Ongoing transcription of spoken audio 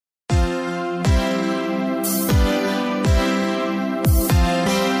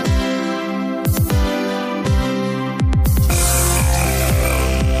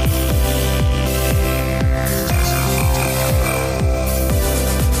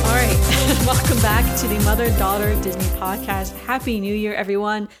back to the Mother-Daughter Disney podcast. Happy New Year,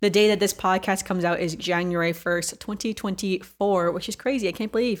 everyone. The day that this podcast comes out is January 1st, 2024, which is crazy. I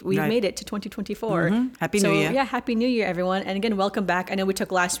can't believe we've made it to 2024. Happy New Year. Yeah, Happy New Year, everyone. And again, welcome back. I know we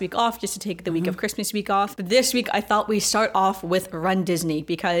took last week off just to take the week of Christmas week off. But this week, I thought we'd start off with Run Disney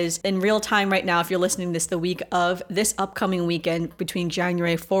because in real time right now, if you're listening to this, the week of this upcoming weekend between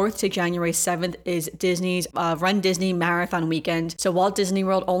January 4th to January 7th is Disney's Run Disney Marathon Weekend. So Walt Disney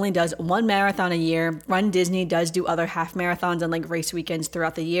World only does one marathon a year. Run Disney does do other half marathons and like race weekends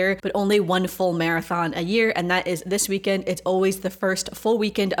throughout the year, but only one full marathon a year, and that is this weekend. It's always the first full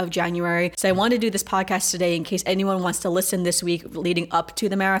weekend of January. So I wanted to do this podcast today in case anyone wants to listen this week leading up to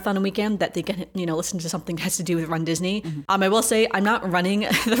the marathon weekend, that they can, listen to something that has to do with Run Disney. I will say I'm not running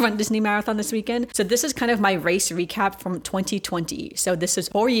the Run Disney Marathon this weekend. So this is kind of my race recap from 2020. So this is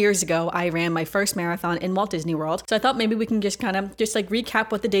 4 years ago. I ran my first marathon in Walt Disney World. So I thought maybe we can just kind of just like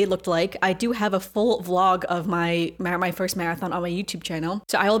recap what the day looked like. I do have a full vlog of my first marathon on my YouTube channel.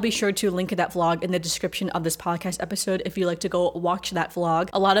 So I will be sure to link that vlog in the description of this podcast episode if you'd like to go watch that vlog.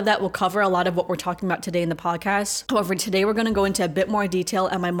 A lot of that will cover a lot of what we're talking about today in the podcast. However, today we're going to go into a bit more detail,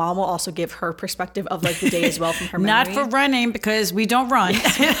 and my mom will also give her perspective of like the day as well from her memory. Not for running because we don't run.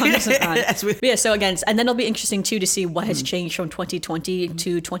 Yeah, so again, and then it'll be interesting too to see what has changed from 2020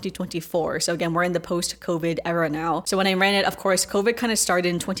 to 2024. So again, we're in the post-COVID era now. So when I ran it, of course, COVID kind of started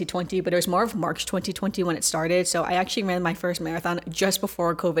in 2020, but it was more of March 2020 when it started. So I actually ran my first marathon just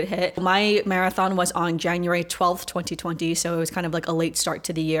before COVID hit. My marathon was on January 12th, 2020. So it was kind of like a late start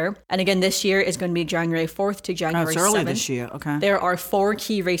to the year. And again, this year is going to be January 4th to January 7th. It's early this year. Okay. There are 4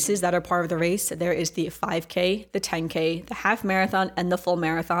 key races that are part of the race. There is the 5K, the 10K, the half marathon, and the full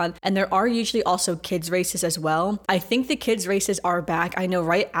marathon. And there are usually also kids races as well. I think the kids races are back. I know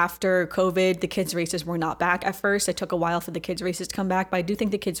right after COVID, the kids races were not back at first. It took a while for the kids races to come back, but I do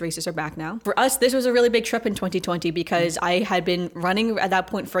think the kids races are back now. For us, this was a really big trip in 2020 because I had been running at that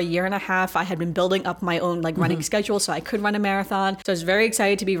point for a year and a half. I had been building up my own like running schedule so I could run a marathon. So I was very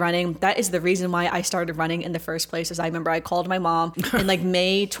excited to be running. That is the reason why I started running in the first place. As I remember, I called my mom in like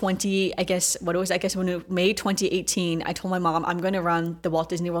May 2018. I told my mom, I'm going to run the Walt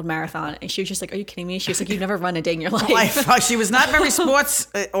Disney World Marathon. And she was just like, are you kidding me? She was like, you've never run a day in your life. She was not very sports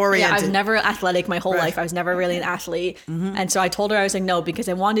oriented. Yeah, I was never athletic my whole life. I was never really an athlete. And so I told her, I was like, no, because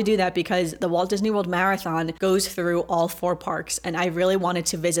I wanted to do that because the Walt Disney World Marathon goes through all 4 parks. And I really wanted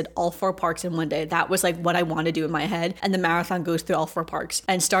to visit all 4 parks in one day. That was like what I wanted to do in my head. And the marathon goes through all 4 parks.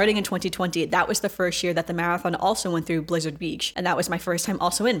 And starting in 2020, that was the first year that the marathon also went through Blizzard Beach. And that was my first time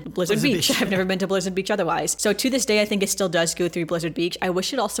also in Blizzard Beach. I've never been to Blizzard Beach otherwise. So to this day, I think it still does go through Blizzard Beach. I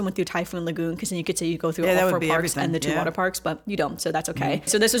wish it also went through Typhoon Lagoon because then you could say you go through all 4 parks and the 2 water parks, but you don't. So that's okay.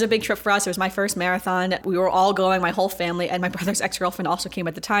 So this was a big trip for us. It was my first marathon. We were all going, my whole family, and my brother's ex-girlfriend also came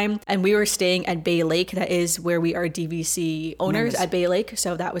at the time. And we were staying at Bay Lake. That is where we are DVC owners at Bay Lake.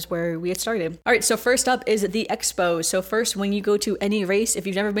 So that was where we had started. All right. So first up is the expo. So first, when you go to any race, if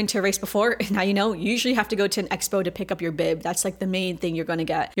you've never been to a race before, now you know, you usually have to go to an expo to pick up your bib. That's like the main thing you're going to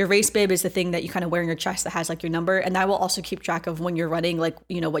get. Your race bib is the thing that you kind of wear in your chest that has like your number. And that will also keep track of when you're running, like,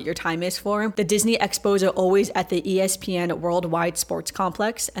 what your time is for. The Disney expos are always at the ESPN Worldwide Sports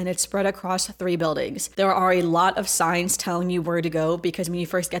Complex, and it's spread across 3 buildings. There are a lot of signs telling you where to go because when you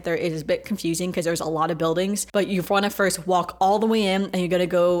first get there, it is a bit confusing because there's a lot of buildings, but you want to first walk all the way in and you're going to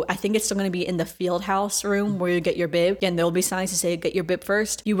go, I think it's still going to be in the field house room where you get your bib. Again, there will be signs to say get your bib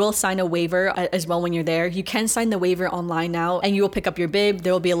first. You will sign a waiver as well when you're there. You can sign the waiver online now and you will pick up your bib.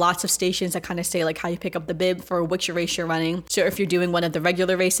 There will be lots of stations that kind of say like how you pick up the bib for which race you're running. So if you're doing one of the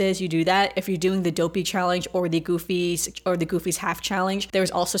regular races, you do that. If you're doing the Dopey Challenge or the Goofy's Half Challenge,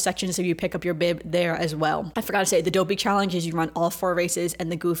 there's also sections so you pick up your bib there as well. I forgot to say the Dopey Challenge is you run all 4 races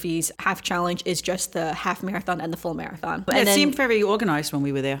and the Goofy's Half Challenge is just the half marathon and the full marathon. It seemed very organized when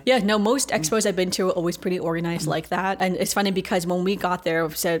we were there. Yeah, no, most expos I've been to are always pretty organized like that. And it's funny because when we got there,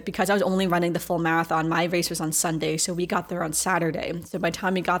 so because I was only running the full marathon, my race was on Sunday, so we got there on Saturday. So by the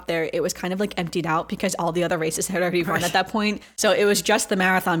time we got there, it was kind of like emptied out because all the other races had already run at that point. So it was just the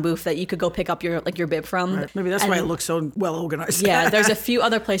marathon booth that you could go pick up your bib from. Right. Maybe that's why it looks so well organized. Yeah, there's a few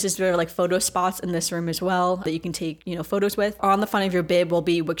other places where like photo spots in this room as well that you can take, photos with. On the front of your bib will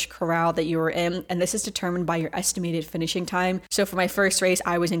be which corral that you were in, and this is determined by your estimated finishing time. So for my first race,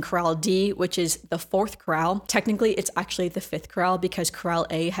 I was in Corral D, which is the 4th corral. Technically, it's actually the 5th corral because Corral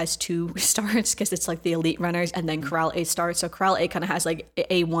A has 2 starts because it's like the elite runners, and then Corral A starts. So Corral A kind of has like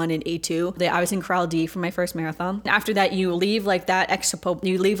A1 and A2. I was in Corral D for my first marathon. After that, you leave like that expo,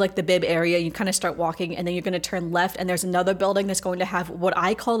 you leave like the bib area, you kind of start walking, and then you're going to turn left, and there's another building that's going to have what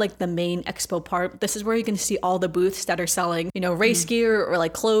I call like the main expo part. This is where you can see all the booths that are selling, race gear or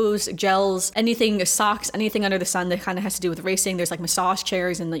like clothes shampoos, gels, anything, socks, anything under the sun that kind of has to do with racing. There's like massage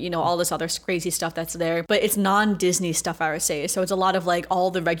chairs and, you know, all this other crazy stuff that's there. But it's non-Disney stuff, I would say. So it's a lot of like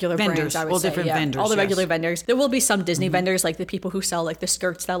all the regular vendors, brands, I would all say. different vendors, all the yes. regular vendors. There will be some Disney vendors, like the people who sell like the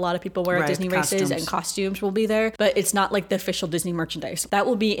skirts that a lot of people wear at Disney races, and costumes will be there. But it's not like the official Disney merchandise. That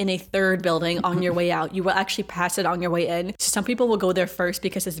will be in a third building on your way out. You will actually pass it on your way in. So some people will go there first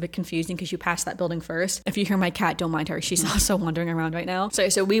because it's a bit confusing because you pass that building first. If you hear my cat, don't mind her. She's also wandering around right now.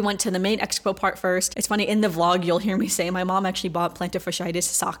 So we went to the main expo part first. It's funny, in the vlog, you'll hear me say my mom actually bought plantar fasciitis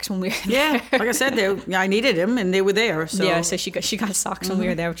socks when we were there. Yeah, like I said, I needed them and they were there. So. Yeah, so she got socks when we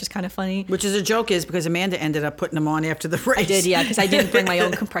were there, which is kind of funny. Which is a joke is because Amanda ended up putting them on after the race. I did, yeah, because I didn't bring my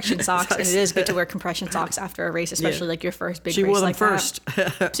own compression socks. And it is good to wear compression socks after a race, especially like your first big race. She wore them like first.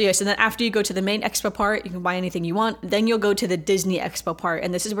 So then after you go to the main expo part, you can buy anything you want. Then you'll go to the Disney expo part.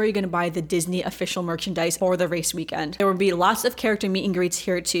 And this is where you're going to buy the Disney official merchandise for the race weekend. There will be lots of character meet and greets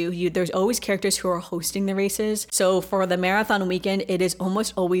here too. There's always characters who are hosting the races. So for the marathon weekend, it is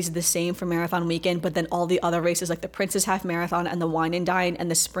almost always the same for marathon weekend, but then all the other races like the Princess Half Marathon and the Wine and Dine and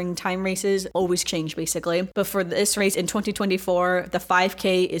the springtime races always change basically. But for this race in 2024, the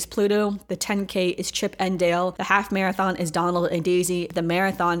 5K is Pluto, the 10K is Chip and Dale, the half marathon is Donald and Daisy, the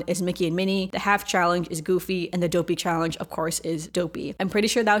marathon is Mickey and Minnie, the half challenge is Goofy, and the Dopey challenge, of course, is Dopey. I'm pretty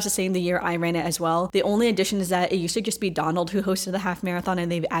sure that was the same the year I ran it as well. The only addition is that it used to just be Donald who hosted the half marathon,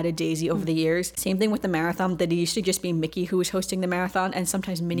 and they've added Daisy over the years. Same thing with the marathon, that it used to just be Mickey who was hosting the marathon, and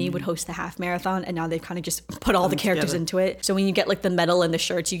sometimes Minnie would host the half marathon, and now they've kind of just put all the characters into it. So when you get like the medal and the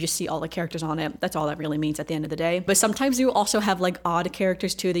shirts, you just see all the characters on it. That's all that really means at the end of the day. But sometimes you also have like odd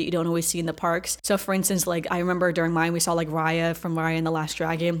characters too that you don't always see in the parks. So for instance, like I remember during mine, we saw like Raya from Raya and the Last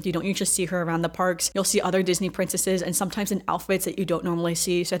Dragon. You don't usually see her around the parks. You'll see other Disney princesses and sometimes in outfits that you don't normally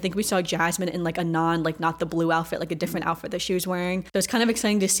see. So I think we saw Jasmine in like a not the blue outfit, like a different outfit that she was wearing. So it's kind of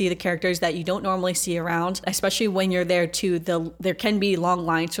exciting to see the characters that you don't normally see around, especially when you're there too. There can be long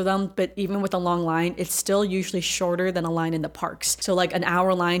lines for them, but even with a long line, it's still usually shorter than a line in the parks. So like an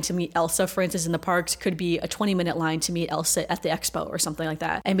hour line to meet Elsa, for instance, in the parks could be a 20-minute line to meet Elsa at the expo or something like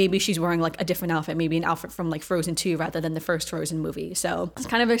that. And maybe she's wearing like a different outfit, maybe an outfit from like Frozen 2 rather than the first Frozen movie. So it's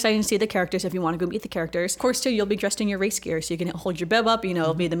kind of exciting to see the characters if you want to go meet the characters. Of course, too, you'll be dressed in your race gear, so you can hold your bib up,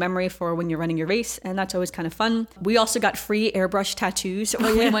 it'll be the memory for when you're running your race, and that's always kind of fun. We also got free airbrush tattoos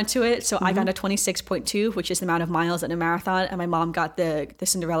when we went to it. So I got a 26.2, which is the amount of miles in a marathon, and my mom got the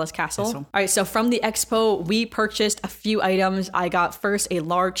Cinderella's castle. All right, so from the expo, we purchased a few items. I got first a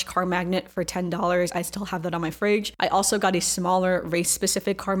large car magnet for $10. I still have that on my fridge. I also got a smaller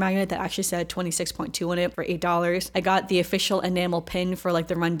race-specific car magnet that actually said 26.2 on it for $8. I got the official enamel pin for like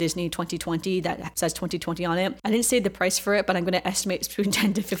the RunDisney 2020 that says 2020 on it. I didn't say the price for it, but I'm going to estimate it's between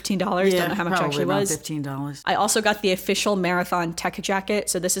 $10 to $15. Don't know how much it actually was. $15. I also got the official marathon tech jacket.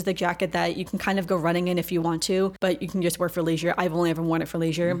 So this is the jacket that you can kind of go running in if you want to, but you can just wear for leisure. I've only ever worn it for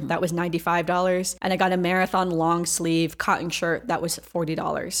leisure. That was $95. And I got a marathon long sleeve cotton shirt that was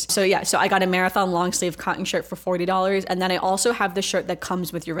 $40. So yeah, so I got a marathon long sleeve cotton shirt for $40. And then I also have the shirt that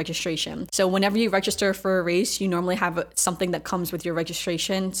comes with your registration. So whenever you register for a race, you normally have something that comes with your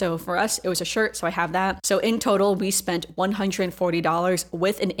registration. So for us, it was a shirt. So I have that. So in total, we spent $140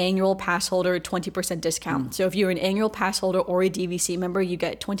 with an annual pass holder 20% discount. So if you're an annual pass holder or a DVC member, you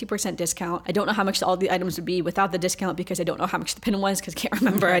get 20% discount. I don't know how much all the items would be without the discount because I don't know how much the pin was because I can't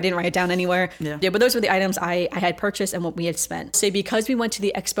remember. I didn't write it down anywhere. Yeah, but those were the items I had purchased and what we had spent. So because we went to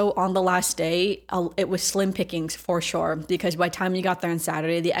the expo on the last day, it was slim pickings for sure because by the time you got there on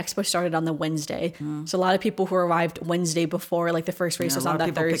Saturday, the expo started on the Wednesday. So a lot of people who arrived Wednesday before, like the first race was on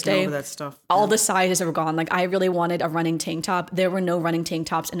that Thursday. Over that stuff. All the sizes were gone. Like I really wanted a running tank top. There were no running tank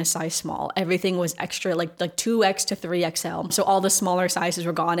tops in a size small. Everything was extra, like 2X to 3XL. So all the smaller sizes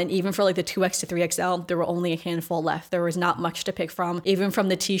were gone. And even for like the 2X to 3XL, there were only a handful left. There was not much to pick from. Even from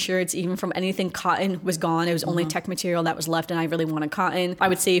the t-shirts, even from anything cotton was gone. It was only tech material that was left and I really wanted cotton. I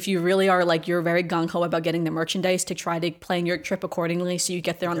would say if you really are like, you're very gung-ho about getting the merchandise to try to plan your trip accordingly so you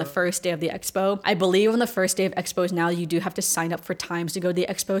get there on the first day of the expo. I believe on the first day of expos now, you do have to sign up for times to go to the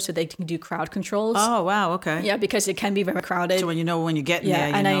expo so they can do crowd controls. Oh, wow. Okay. Yeah, because it can be very crowded. So when you get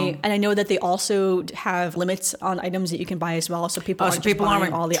there, and I know that they also have limits on items that you can buy as well. So people aren't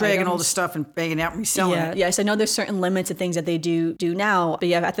buying all the dragging items. all the stuff and banging out and reselling it. Yes, I know there's certain limits of things that they do now. But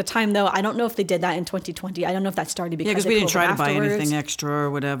yeah, at the time though, I don't know if they did that in 2020. I don't know if that started because we didn't try to buy anything extra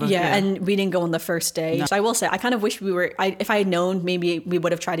or whatever. Yeah, and we didn't go on the first day. No. So I will say, I kind of wish if I had known, maybe we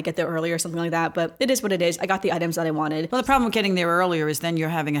would have tried to get there earlier or something like that. But it is what it is. I got the items that I wanted. Well, the problem with getting there earlier is then you're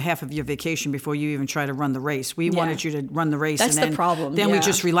having a half of your vacation before you even try to run the race. We wanted you to run the race. That's the problem. Then we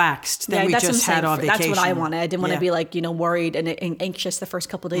just relaxed. Then we just had our vacation. That's what I wanted. I didn't want to be like, worried and anxious the first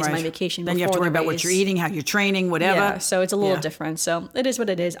couple of days of my vacation. Then you have to worry about what you're eating, how you're training, whatever. Yeah, so it's a little different. So it is what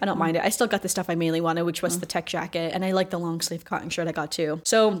it is. I don't mind it. I still got the stuff I mainly wanted, which was the tech jacket, and I like the long sleeve cotton shirt I got too.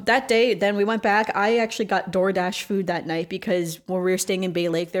 So that day, then we went back. I actually got DoorDash food that night because when we were staying in Bay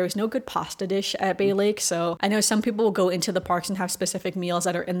Lake, there was no good pasta dish at Bay Lake. So I know some people will go into the parks and have specific meals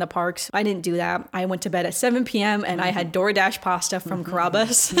that are in the parks. I didn't do that. I went to bed at 7 p.m. and I had DoorDash pasta from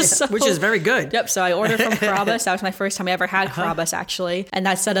Carrabba's. Yeah, so, which is very good. Yep. So I ordered from Carrabba's. That was my first time I ever had Carrabba's, actually. And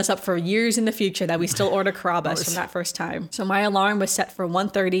that set us up for years in the future that we still order Carrabba's from that first time. So my alarm was set for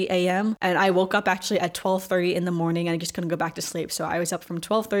 1:30 a.m. and I woke up actually at 12:30 in the morning and I just couldn't go back to sleep. So I was up from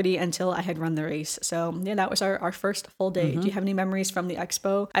 12:30 until I had run the race. So yeah, that was our first full day. Do you have any memories from the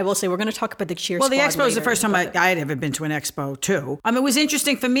expo? I will say we're going to talk about the cheer squad. Well, the expo was the later, first time I had ever been to an expo too. I mean, it was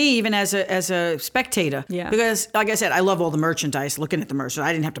interesting for me even as a spectator. Yeah. Because like I said, I love all the merchandise, looking at the merchandise.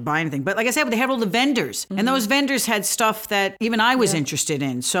 I didn't have to buy anything. But like I said, they had all the vendors. And those vendors had stuff that even I was interested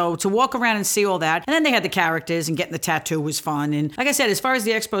in. So to walk around and see all that. And then they had the characters and getting the tattoo was fun. And like I said, as far as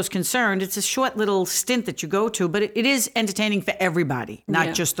the expo is concerned, it's a short little stint that you go to, but it is entertaining for everybody,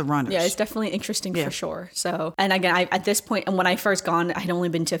 not just the runners. Yeah, it's definitely interesting for sure. So, and again, at this point, and when I first gone, I had only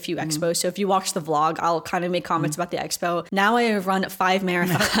been to a few expos. So if you watch the vlog, I'll kind of make comments about the expo. Now I have run 5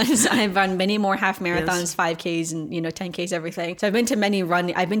 marathons. I've run many more half marathons, 5Ks and 10Ks, everything. So I've been to many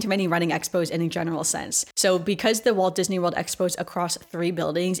running expos in a general sense. So because the Walt Disney World Expo is across 3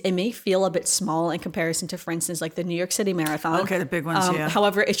 buildings, it may feel a bit small in comparison to, for instance, like the New York City Marathon. Okay, the big ones,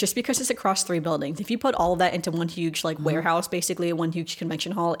 However, it's just because it's across 3 buildings. If you put all of that into one huge warehouse, basically one huge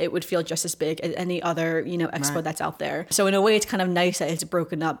convention hall, it would feel just as big as any other expo that's out there. So in a way, it's kind of nice that it's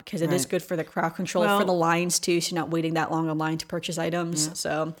broken up because it is good for the crowd control, for the lines too, so you're not waiting that long online to purchase items.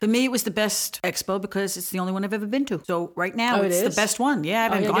 So for me, it was the best expo because it's the only one I've ever been to. So right now, it's the best one. Yeah,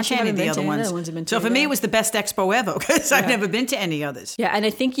 I haven't gone to any of the other ones. So for me, it was the best expo ever because I've never been to any others. Yeah, and I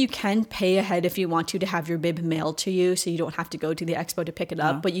think you can pay ahead if you want to have your bib mailed to you, so you don't have to go to the expo to pick it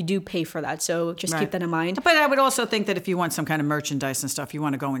up, but you do pay for that. So just keep that in mind. But I would also think that if you want some kind of merchandise and stuff, you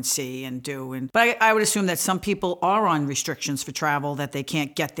want to go and see and do. But I would assume that some people are on restrictions for travel that they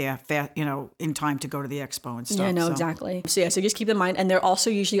can't get there, in time to go to the expo and stuff. Yeah, no, exactly. So so just keep in mind, and there also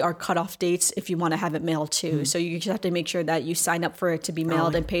usually are cutoff dates if you want to have it mailed too. So you just have to make sure that you sign up for it to be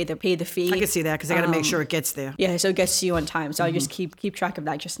mailed and pay the fee. I can see that because I got to make sure it gets there. Yeah, so it gets to you on time. So I just keep track of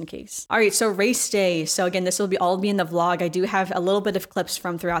that just in case. All right, so race day. So again, this will all be in the vlog. I do have a little bit of clips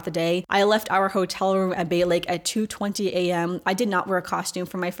from throughout the day. I left our hotel room at Bay Lake at 2:20 a.m. I did not wear a costume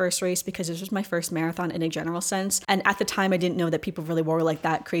for my first race because this was my first marathon in a general sense. And at the time, I didn't know that people really wore like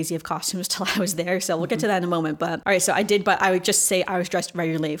that crazy of costumes till I was there. So we'll get to that in a moment. But all right, so I did, but I would just say I was dressed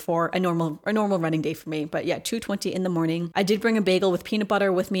regularly for a normal running day for me. But yeah, 2:20 in the morning. I did bring a bagel with peanut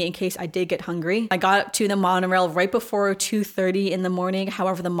butter with me in case I did get hungry. I got to the monorail right before 2:30 in the morning.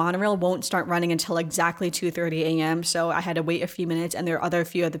 However, the monorail won't start running until exactly 2:30 a.m. So I had to wait a few minutes, and there are a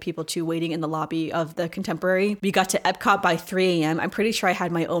few other people too waiting in the lobby of the Contemporary. We got to Epcot by 3 a.m. I'm pretty sure I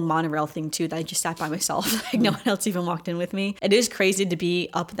had my own monorail thing too that I just sat by myself. Like no one else even walked in with me. It is crazy to be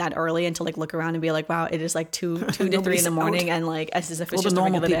up that early and to like look around and be like, wow, it is like 2 to 3 in the morning, and like as if it's just a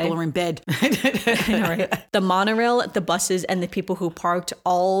regular day. All the normal people are in bed. I know, right? The monorail, the buses, and the people who parked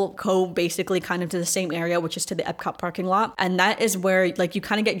all go basically kind of to the same area, which is to the Epcot parking lot. And that is where like you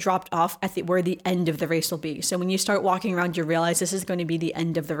kind of get dropped off at where the end of the race will be. So when you start walking around, you realize this is going to be the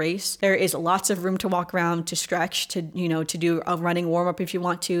end of the race. There is lots of room to walk around, to stretch, to do a running warm up if you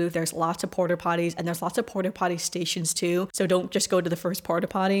want to. There's lots of porta potties, and there's lots of porta potty stations too. So don't just go to the first porta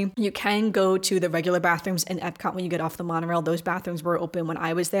potty. You can go to the regular bathrooms in Epcot when you get off the monorail. Those bathrooms were open when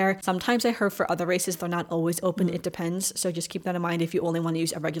I was there. Sometimes I heard for other races they're not always open. It depends. So just keep that in mind if you only want to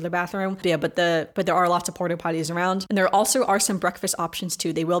use a regular bathroom. But yeah, but there are lots of porta potties around, and there also are some breakfast options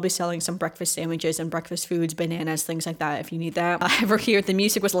too. They will be selling some breakfast sandwiches and breakfast foods, bananas, things like that if you need that. Over here, the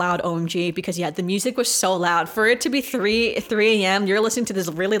music was loud, OMG, because the music was so loud. For it to be 3 a.m., you're listening to this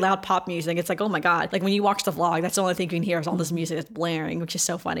really loud pop music. It's like, oh my God. Like when you watch the vlog, that's the only thing you can hear is all this music that's blaring, which is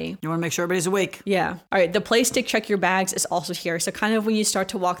so funny. You want to make sure everybody's awake. Yeah. All right. The place to check your bags is also here. So kind of when you start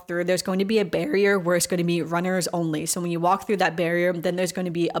to walk through, there's going to be a barrier where it's going to be runners only. So when you walk through that barrier, then there's going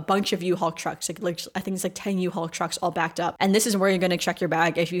to be a bunch of U-Haul trucks. Like I think it's like 10 U-Haul trucks all backed up. And this is where you're going to check your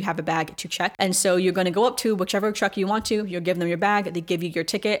bag if you have a bag to check. And so you're going to go up to whichever truck you want to. You'll give them your bag. They give you your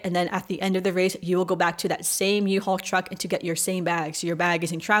ticket. And then at the end of the race, you will go back to that same U-Haul truck and to get your same bag. So your bag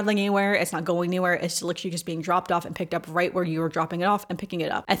isn't traveling anywhere. It's not going anywhere. It's literally just being dropped off and picked up right where you were dropping it off and picking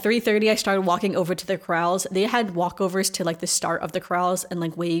it up. At 3:30, I started walking over to the corrals. They had walkovers to like the start of the corrals and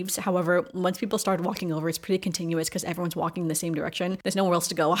like waves. However, once people started walking over, it's pretty continuous because everyone's walking in the same direction. There's nowhere else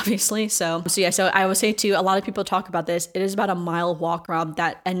to go, obviously. So I will say too, a lot of people talk about about this, it is about a mile walk from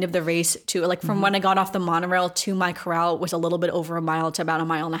that end of the race to like from when I got off the monorail to my corral was a little bit over a mile to about a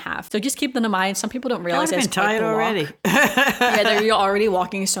mile and a half. So just keep that in mind. Some people don't realize I've been tired already. Yeah, you're already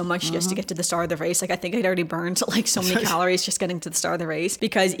walking so much just to get to the start of the race. Like I think I'd already burned like so many calories just getting to the start of the race,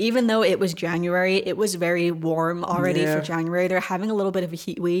 because even though it was January, it was very warm already for January. They're having a little bit of a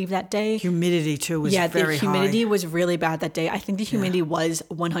heat wave that day. Humidity too was very high. Yeah, the humidity was really bad that day. I think the humidity was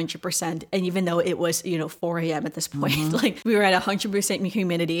 100%. And even though it was, 4 a.m. at this point, like we were at 100%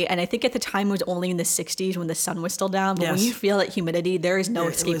 humidity. And I think at the time it was only in the 60s when the sun was still down. But when you feel that humidity, there is no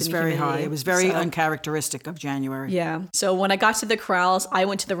escaping the humidity. It was very high. It was very uncharacteristic of January. Yeah. So when I got to the corrals, I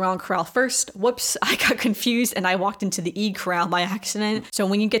went to the wrong corral first. Whoops. I got confused and I walked into the E corral by accident. So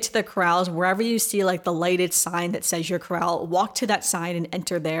when you get to the corrals, wherever you see like the lighted sign that says your corral, walk to that sign and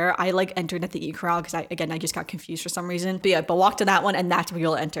enter there. I like entered at the E corral because I just got confused for some reason. But walk to that one and that's where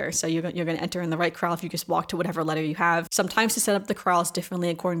you'll enter. So you're going to enter in the right corral if you just walk to whatever letter you have. Sometimes to set up the corrals differently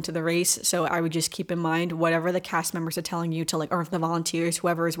according to the race. So I would just keep in mind whatever the cast members are telling you to like, or if the volunteers,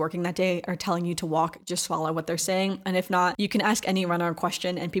 whoever is working that day are telling you to walk, just follow what they're saying. And if not, you can ask any runner a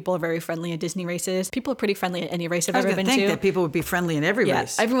question, and people are very friendly at Disney races. People are pretty friendly at any race I've ever been to. I think that people would be friendly in every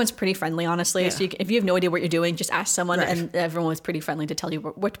race. Everyone's pretty friendly, honestly. So if you have no idea what you're doing, just ask someone, and everyone was pretty friendly to tell you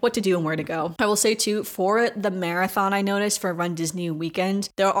what to do and where to go. I will say too, for the marathon, I noticed for Run Disney weekend,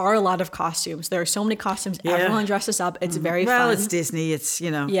 there are a lot of costumes. There are so many costumes. Everyone dresses up. It's very fun. Well, it's Disney. It's,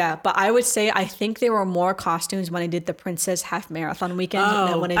 Yeah, but I would say I think there were more costumes when I did the Princess Half Marathon weekend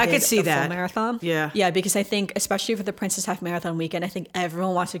than when I did the full marathon. Yeah, because I think especially for the Princess Half Marathon weekend, I think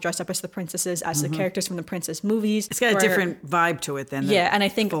everyone wants to dress up as the princesses, as the characters from the princess movies. It's got a different vibe to it than and I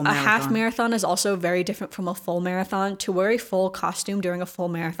think a half marathon is also very different from a full marathon. To wear a full costume during a full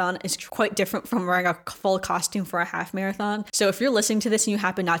marathon is quite different from wearing a full costume for a half marathon. So if you're listening to this and you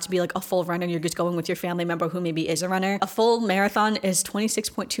happen not to be like a full runner, you're just going with your family member who maybe is a runner, a full marathon is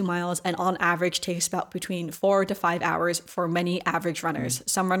 26.2 miles and on average takes about between 4 to 5 hours for many average runners.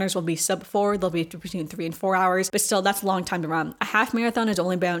 Some runners will be sub 4, they'll be between 3 and 4 hours, but still that's a long time to run. A half marathon is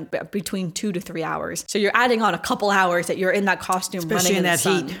only about between 2 to 3 hours. So you're adding on a couple hours that you're in that costume, especially running in that the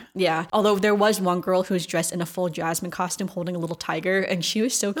sun. heat. Yeah. Although there was one girl who was dressed in a full Jasmine costume holding a little tiger, and she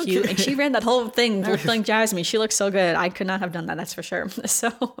was so cute. And she ran that whole thing playing Jasmine. She looked so good. I could not have done that, that's for sure.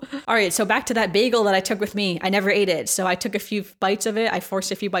 So, all right. So back to that bagel that I took with me. I never ate it. So I took a few bites of it. I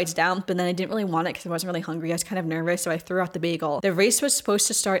forced a few bites down, but then I didn't really want it because I wasn't really hungry. I was kind of nervous. So I threw out the bagel. The race was supposed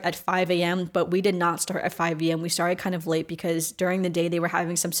to start at 5 a.m., but we did not start at 5 a.m. We started kind of late because during the day they were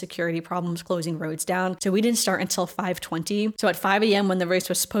having some security problems closing roads down. So we didn't start until 5:20. So at 5 a.m. when the race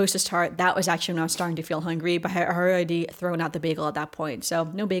was supposed to start, that was actually when I was starting to feel hungry, but I had already thrown out the bagel at that point. So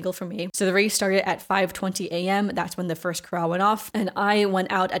no bagel for me. So the race started at 5:20 a.m. That's when the first corral went off. And I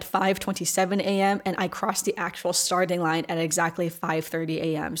went out at 5:27 a.m. and I crossed the actual starting line at exactly 5:30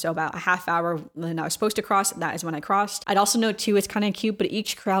 a.m. So about a half hour when I was supposed to cross, that is when I crossed. I'd also note too, it's kind of cute, but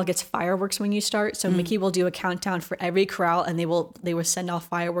each corral gets fireworks when you start. So Mickey will do a countdown for every corral and they will send off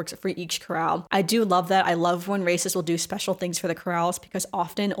fireworks for each corral. I do love that. I love when races will do special things for the corrals because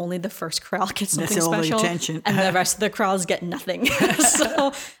often only the first corral gets something special and the rest of the corrals get nothing.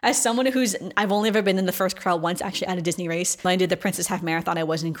 So as someone I've only ever been in the first corral once actually at a Disney race. When I did the Princess Half Marathon, I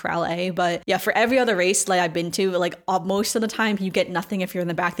was in corral A, but yeah, for every other race like I've been to, like most of the time you get nothing if you're in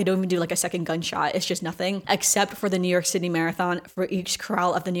the back. They don't even do like a second gunshot. It's just nothing, except for the New York City Marathon. For each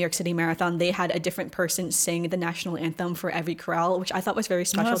corral of the New York City Marathon, they had a different person sing the national anthem for every corral, which I thought was very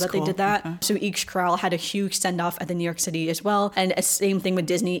special that cool. They did that. Okay. So each corral had a huge send-off at the New York City as well. And same thing with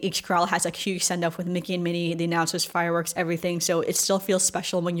Disney. Each corral has a huge send-off with Mickey and Minnie, the announcers, fireworks, everything. So it still feels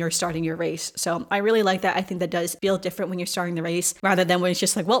special when you're starting your race. So I really like that. I think that does feel different when you're starting the race rather than when it's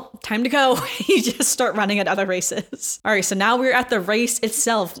just like, well, time to go. You just start running at other races. All right, so now we're at the race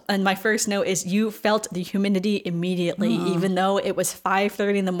itself. And my first note is you felt the humidity immediately, even though it was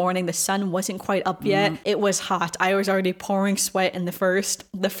 5:30 in the morning. The sun wasn't quite up yet. It was hot. I was already pouring sweat in the first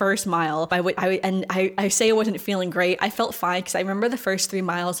mile. I say I wasn't feeling great. I felt fine because I remember the first 3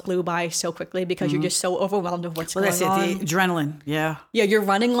 miles flew by so quickly because you're just so overwhelmed with what's going on. Well, that's it, the adrenaline. Yeah, you're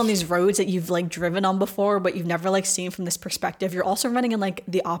running on these roads that you've like driven on before, but you've never like seen from this perspective. You're also running in like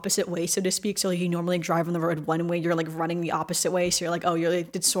the opposite way, so to speak. So you normally drive on the road one way, you're like running the opposite way. So you're like, oh, you're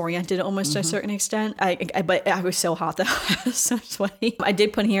like disoriented almost to a certain extent. But I was so hot though. I was so sweaty. I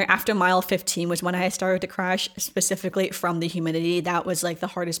did put here after mile 15 was when I had started to crash, specifically from the humidity. That was like the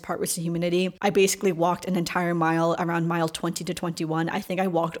hardest part was the humidity. I basically walked an entire mile around mile 20 to 21. I think I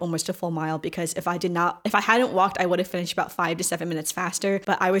walked almost a full mile because if I hadn't walked, I would have finished about 5 to 7 minutes faster,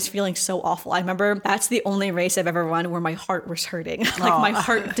 but I was feeling so awful. I remember that's the only race I've ever run where my heart was hurting. Like my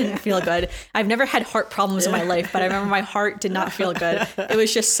heart didn't feel good. I've never had heart problems in my life, but I remember my heart did not feel good. It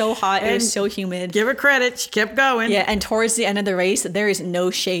was just so hot. It was so humid. Give her credit. She kept going. Yeah, and towards the end of the race, there is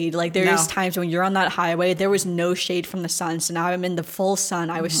no shade. Like there is times when you're on that highway, there was no shade from the sun. So now I'm in the full sun.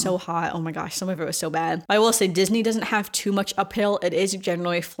 I was so hot. Oh my gosh, some of it was so bad. I will say Disney doesn't have too much uphill. It is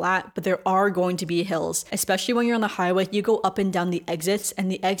generally flat, but there are going to be hills, especially when you're on the highway. You go up and down the exits,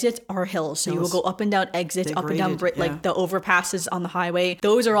 and the exits are hills. So you will go up and down exits, up and down like the overpasses on the highway.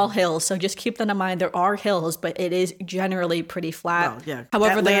 Those are all hills. So just keep that in mind. There are hills, but it is generally pretty flat. Well, yeah.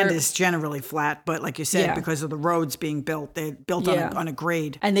 However, that land is generally flat, but like you said, because of the roads being built, they're built on a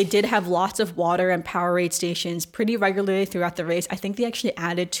grade. And they did have lots of water and Powerade stations pretty regularly throughout the race. I think they actually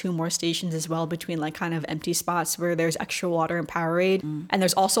added 2 more stations as well between like kind of empty spots where there's extra water and Powerade. And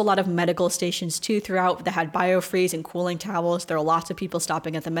there's also a lot of medical stations too throughout that had biofreeze and cooling towels. There are lots of people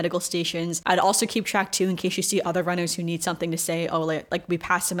stopping at the medical stations. I'd also keep track too in case you see other runners who need something to say, oh, like we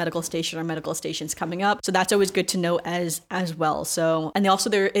passed a medical station or medical station's coming up. So that's always good to know as well. So, and also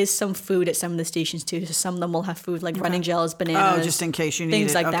there is some food at some of the stations too. So some of them will have food like running gels, bananas. Oh, just in case you need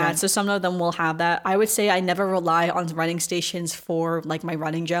things like that. So some of them will have that. I would say I never rely on running stations for like my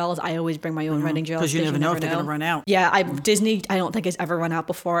running gels. I always bring my own running gels. Because you never know if they're going to run out. Yeah, Disney, I don't think has ever run out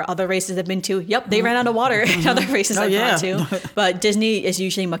before. Other races I've been to, yep, they ran out of water in other races I've gone to. But Disney is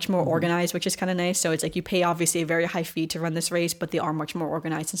usually much more organized, which is kind of nice. So it's like you pay obviously a very high fee to run this race, but they are much more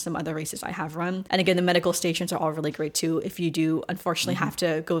organized than some other races I have run. And again, the medical stations are all really great too if you do unfortunately have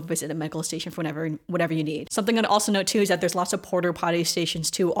to go visit a medical station for whatever you need. Something I'd also note too is that there's lots of porta potty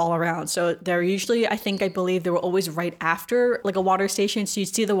stations too all around. So they're usually, I believe they were always right after like a water station. So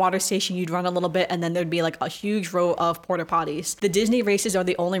you'd see the water station, you'd run a little bit, and then there'd be like a huge row of porta potties. The Disney races are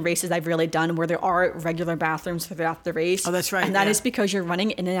the only races I've really done where there are regular bathrooms throughout the race. Oh, that's right. And that is because you're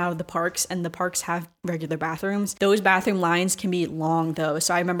running in and out of the parks, and the parks have regular bathrooms. Those bathroom lines can be long though.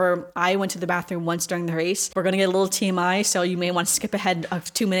 So I remember I went to the bathroom once during the race. We're going to get a little TMI, so you may want to skip ahead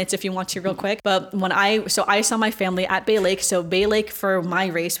of 2 minutes if you want to real quick. But when I saw my family at Bay Lake. So Bay Lake for my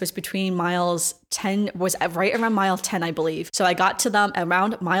race was between miles 10, was right around mile 10, I believe. So I got to them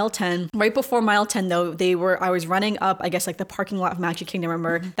around mile 10. Right before mile 10 though, I was running up, I guess like the parking lot of Magic Kingdom.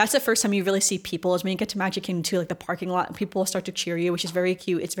 Remember, that's the first time you really see people is when you get to Magic Kingdom too, like the parking lot, people will start to cheer you, which is very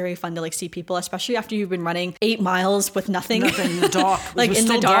cute. It's very fun to like see people, especially after you've been running 8 miles with nothing in the dark, like in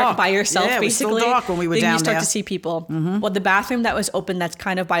the dark by yourself, basically. It was still dark when we were down there. You start to see people. Well, the bathroom that was open, that's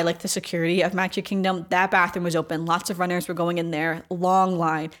kind of by like the security of Magic Kingdom, that bathroom was open. Lots of runners were going in there, long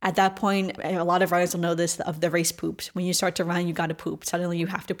line. At that point, a lot of runners will know this, of the race poops. When you start to run, you got to poop. Suddenly you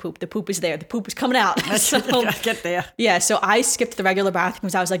have to poop. The poop is there. The poop is coming out. So, get there. Yeah, so I skipped the regular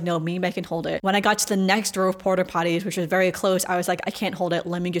bathrooms. I was like, no, me and I can hold it. When I got to the next row of porta potties, which was very close, I was like, I can't hold it.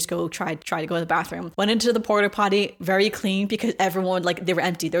 Let me just go try to go to the bathroom. Went into the porta potty, very clean because everyone, like, they were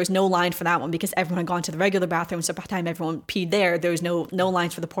empty. There was no line for that one because everyone had gone to the regular bathroom. So by the time everyone peed there was no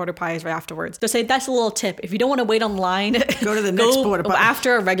lines for the porta potties right afterwards. So say that's a little tip. If you don't want to wait online, go to the next porta potty.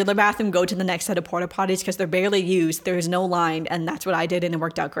 After a regular bathroom, go to the next set of porta potties because they're barely used. There's no line, and that's what I did, and it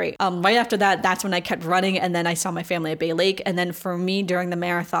worked out great. Right after that, that's when I kept running, and then I saw my family at Bay Lake. And then for me during the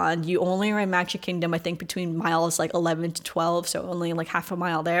marathon, you only ran Magic Kingdom, I think between miles like 11 to 12, so only like half a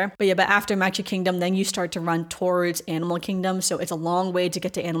mile there. But after Magic Kingdom, then you start to run towards Animal Kingdom, so it's a long way to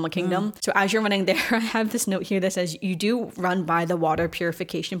get to Animal Kingdom. So as you're running there, I have this note here that says you do run by the water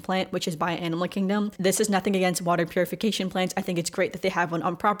purification plant, which is by Animal Kingdom. This is nothing against water purification plants. I think it's great that they have one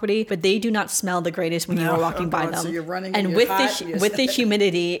on property, but they do not smell the greatest when you are walking by them. So you're running and with the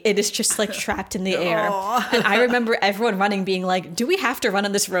humidity, it is just like trapped in the air. And I remember everyone running being like, do we have to run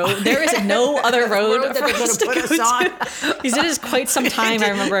on this road? There is no other road for us to go to. Because it is quite some time, I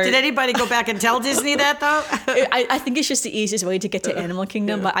remember. Did anybody go back and tell Disney that though? I think it's just the easiest way to get to Animal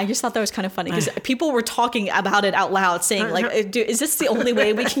Kingdom, but I just thought that was kind of funny because people were talking about it out loud saying like, is this the only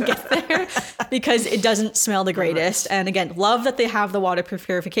way we can get there? Because it doesn't smell the greatest. And again, love that they have the water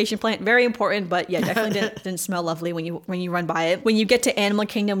purification plant. Very important, but yeah, definitely didn't smell lovely when you run by it. When you get to Animal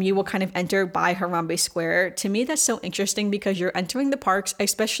Kingdom, you will kind of enter by Harambe Square. To me, that's so interesting because you're entering the parks,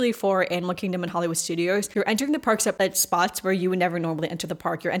 especially for Animal Kingdom and Hollywood Studios. You're entering the parks at spots where you would never normally enter the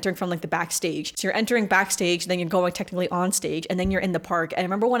park. You're entering from like the backstage. So you're entering backstage, then you're going technically on stage, and then you're in the park. And I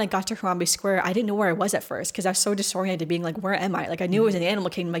remember when I got to Harambe Square, I didn't know where I was at first because I was so disoriented being like, where am I? Like I knew it was in the Animal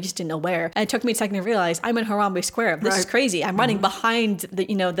Kingdom, I just didn't know where. And it took me a second to realize I'm in Harambe Square. This is crazy. I'm running behind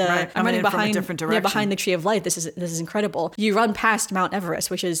I'm running from a different direction. Yeah, behind the Tree of Life. This is incredible. You run past Mount Everest,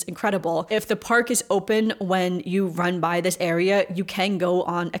 which is incredible. If the park is open when you run by this area, you can go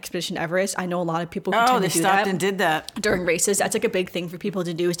on Expedition Everest. I know a lot of people who tend to do that. They stopped and did that during races. That's like a big thing for people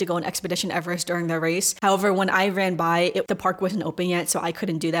to do, is to go on Expedition Everest during their race. However, when I ran by, the park wasn't open yet, so I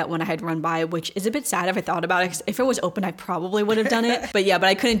couldn't do that when I had run by, which is a bit sad if I thought about it. If it was open, I probably would have done it. But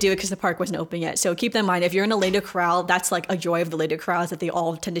I couldn't do it because the park wasn't open yet. So keep that in mind. If you're in a later corral, that's like a joy of the later corrals, that they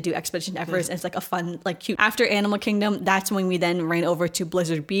all tend to do Expedition Everest. And it's like a fun, like cute. After Animal Kingdom, that's when we then ran over to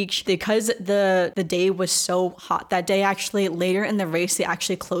Blizzard Beach. Because the day was so hot that day, actually, later in the race, they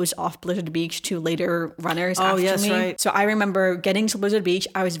actually closed off Blizzard Beach to later runners after me. Right. So I remember getting to Blizzard Beach.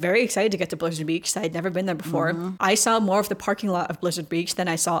 I was very excited to get to Blizzard Beach because I had never been there before. I saw more of the parking lot of Blizzard Beach than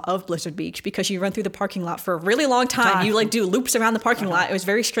I saw of Blizzard Beach, because you run through the parking lot for a really long time. You like do loops around the parking lot. It was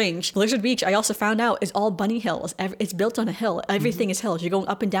very strange. Blizzard Beach, I also found out, is all bunny hills. It's built on a hill. Everything is hills. You're going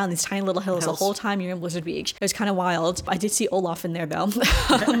up and down these tiny little hills the whole time you're in Blizzard Beach. It was kind of wild. I did see Olaf in there though.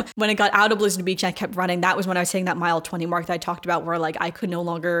 When I got out of Blizzard Beach, I kept running. That was when I was hitting that mile 20 mark that I talked about, where like I could no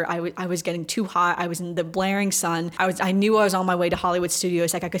longer, I was getting too hot. I was in the blaring sun. I knew I was on my way to Hollywood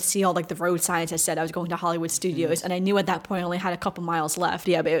Studios. Like I could see all like the road signs that said I was going to Hollywood Studios. And I knew at that point I only had a couple miles left.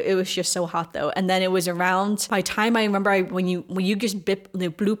 Yeah, but it was just so hot though. And then it was around, by time I remember, when you just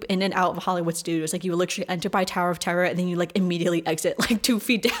bloop in and out of Hollywood Studios, like you literally enter by Tower of Terror and then you like immediately exit like 2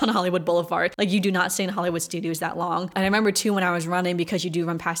 feet down Hollywood Boulevard. Like you do not stay in Hollywood Studios that long. And I remember too, when I was running, because you do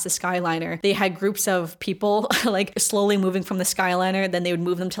run past the Skyliner, they had groups of people like slowly moving from the Skyliner. Then they would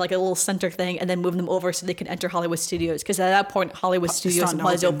move them to like a little center thing and then move them over so they could enter Hollywood Studios. Because at that point, Hollywood Studios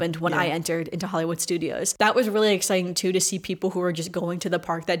was opened when I entered into Hollywood Studios. That was really exciting too, to see people who were just going to the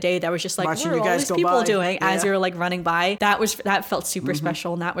park that day. That was just like, watching what are all these people doing as you're like running by? That felt super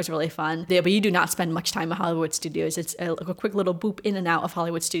special, and that was really fun. Yeah, but you do not spend much time at Hollywood Studios. It's a quick little boop in and out of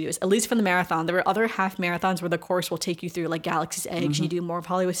Hollywood Studios, at least for the marathon. There were other half marathons where the course will take you through like Galaxy's Edge and you do more of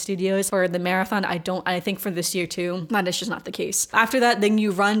Hollywood Studios. For the marathon, I think for this year too, that is just not the case. After that, then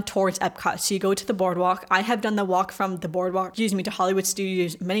you run towards Epcot. So you go to the boardwalk. I have done the walk from the boardwalk, to Hollywood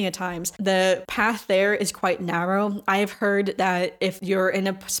Studios many a times. The path there is quite narrow. I have heard that if you're in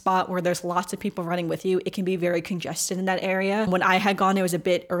a spot where there's lots of people running with you, it can be very congested in that area. When I had gone, it was a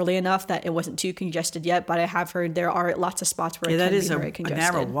bit early enough that it wasn't too congested yet, but I have heard there are lots of spots where it can be very congested. That is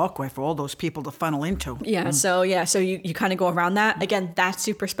a narrow walkway for all those people to funnel into. Yeah, so you kind of go around that. Again, that's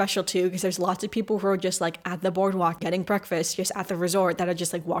super special too, because there's lots of people who are just like at the boardwalk getting breakfast, just at the resort, that are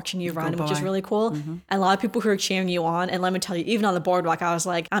just like watching you run, which is really cool. And a lot of people who are cheering you on. And let me tell you, even on the boardwalk, I was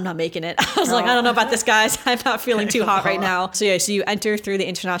like, I'm not making it. I was like, I don't know about this, guys. I'm not feeling too hot right now. So you enter through the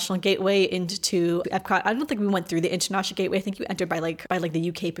International Gateway into Epcot. I don't think we went through the International Gateway. I think you entered by the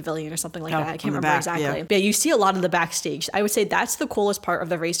UK Pavilion or something like that. I can't remember exactly. Yeah. But you see a lot of the backstage. I would say that's the coolest part of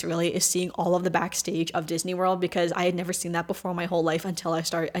the race, really, is seeing all of the backstage of Disney World, because I had never seen that before my whole life until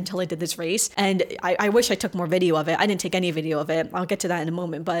I did this race. And I wish I took more video of it. I didn't take any video of it. I'll get to that in a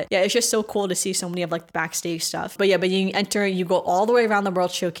moment. But yeah, it's just so cool to see so many of like the backstage stuff. But you enter, you go all the way around the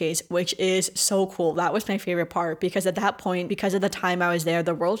World Showcase, which is so cool. That was my favorite part, because at that point, because of the time I was there,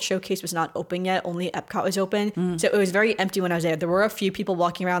 the World Showcase was not open yet. Only Epcot was open. So it was very empty when I was there. There were a few people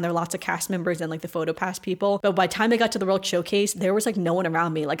walking around. There were lots of cast members and like the photo pass people. But by the time I got to the World Showcase, there was like no one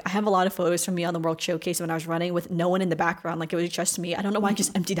around me. Like I have a lot of photos from me on the World Showcase when I was running with no one in the background. Like it was just me. I don't know why I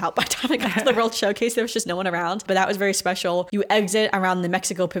just emptied out by the time I got to the World Showcase. There was just no one around. But that was very special. You exit around the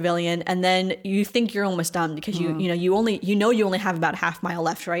Mexico Pavilion, and then you think you're almost done, because you only have about a half mile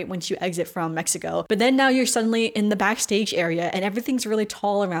left, right? Once you exit from Mexico. But then now you're suddenly in the backstage area, and everything's really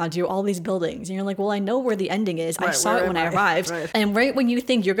tall around you, all these buildings. And you're like, well, I know where the ending is. I saw it when I arrived. Right. And right when you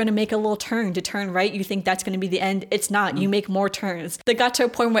think you're going to make a little turn to turn right, you think that's going to be the end. It's not. You make more turns. They got to a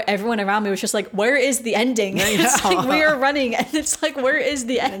point where everyone around me was just like, where is the ending? It's like, we are running. And it's like, where is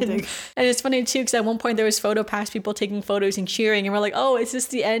the end? And it's funny too, because at one point there was photo pass people taking photos and cheering. And we're like, oh, is this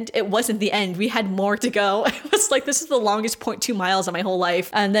the end? It wasn't the end. We had more to go. It was like, this is the longest 0.2 miles of my whole life.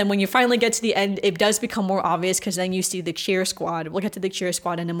 And then when you finally get to the end, it does become more obvious, because then you see the cheer squad. We'll get to the cheer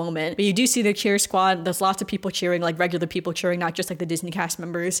squad in a moment. But you do see the cheer squad. There's lots of people cheering, like regular people cheering, not just like the Disney cast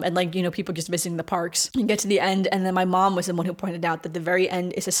members and like, people just visiting the parks. You get to the end, and then my mom was the one who pointed out that the very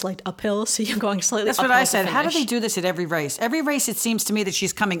end is a slight uphill. So you're going slightly uphill. That's what I said. How do they do this at every race? Every race, it seems to me that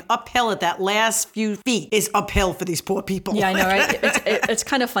she's coming uphill at that last few feet is uphill for these poor people. Yeah, I know, right? It's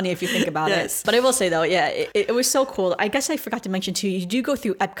kind of funny if you think about it. But I will say though, it was so cool. I guess I forgot to mention too, you do go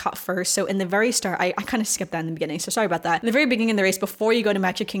through Epcot first. So in the very start, I kind of skipped that in the beginning. So sorry about that. In the very beginning of the race, before you go to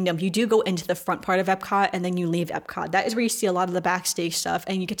Magic Kingdom, you do go into the front part of Epcot, and then you leave Epcot. That is where you see a lot of the backstage stuff,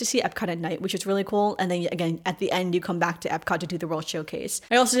 and you get to see Epcot at night, which is really cool. And then again, at the end, you come back to Epcot to do the World Showcase. race.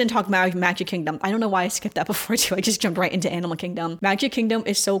 I also didn't talk about Magic Kingdom. I don't know why I skipped that before too. I just jumped right into Animal Kingdom. Magic Kingdom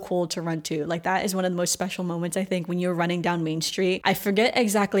is so cool to run to. Like that is one of the most special moments, I think, when you're running down Main Street. I forget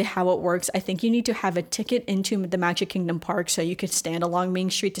exactly how it works. I think you need to have a ticket into the Magic Kingdom park so you could stand along Main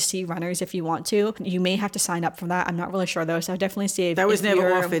Street to see runners if you want to. You may have to sign up for that. I'm not really sure though. So I definitely say that was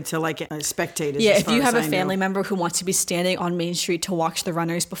never offered to like spectators. Yeah, if you have a family member who wants to be standing on Main Street to watch the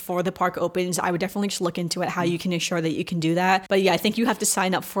runners before the park opens, I would definitely just look into it, how you can ensure that you can do that. But yeah, I think you have to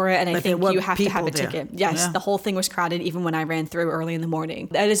sign up for it, and I think you have to have a ticket. Yes, the whole thing was crowded even when I ran through early in the morning.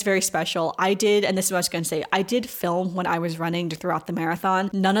 That is very special. I did, and this is what I was going to say, I did film when I was running throughout the marathon.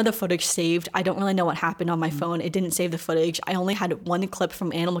 None of the footage saved. I don't really know what happened on my phone. It didn't save the footage. I only had one clip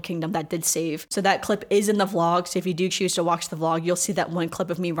from Animal Kingdom that did save. So that clip is in the vlog. So if you do choose to watch the vlog, you'll see that one clip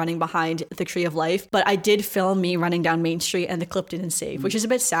of me running behind the Tree of Life. But I did film me running down Main Street and the clip didn't save, which is a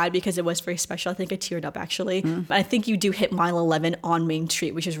bit sad because it was very special. I think I teared up actually. But I think you do hit mile 11 on Main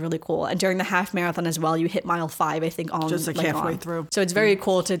Street, which is really cool. And during the half marathon as well, you hit mile 5, I think, on just like halfway through. So it's very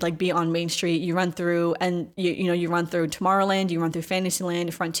cool to like be on Main Street. You run through and you run through Tomorrowland, you run through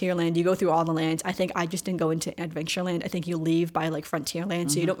Fantasyland, Frontierland, you go through all the lands. I think I just didn't go into Adventureland. I think you leave by like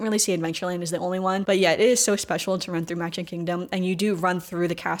Frontierland, so you don't really see Adventureland as the only one. But yeah, it is so special to run through Magic Kingdom, and you do run through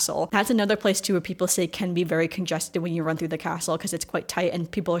the castle. That's another place too where people say can be very congested when you run through the castle because it's quite tight and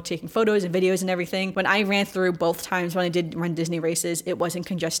people are taking photos and videos and everything. When I ran through both times when I did run Disney races, it wasn't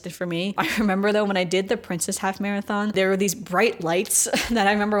congested for me. I remember though when I did the Princess Half Marathon, there were these bright lights that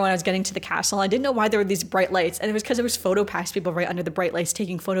I remember when I was getting to the castle. I didn't know why there were these bright lights, and it was because there was photo pass people right under the bright lights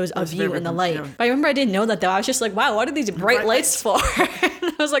taking photos of you in the light. Yeah. But I remember I didn't know that though. I was just like, wow, what are these bright lights for?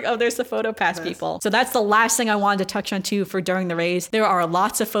 I was like, oh, there's the photo pass people. So that's the last thing I wanted to touch on too for during the race. There are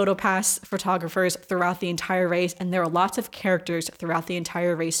lots of photo pass photographers throughout the entire race, and there are lots of characters throughout the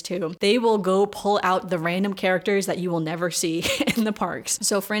entire race too. They will go pull out the random characters that you will never see in the parks.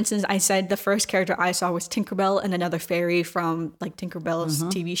 So for instance, I said the first character I saw was Tinkerbell and another fairy from like Tinkerbell's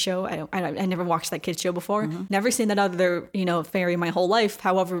TV show. I never watched that kids show before. Never seen that other, fairy my whole life.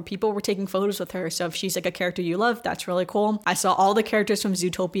 However, people were taking photos with her. So if she's like a character you love, that's really cool. I saw all the characters from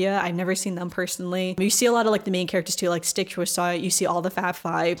Zootopia. I've never seen them personally. You see a lot of like the main characters too, like Stitch was saw it. You see all the Fab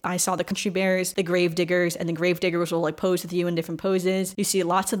Five. I saw the Country Bears, the Grave Diggers, and the Grave Diggers will like pose with you in different poses. You see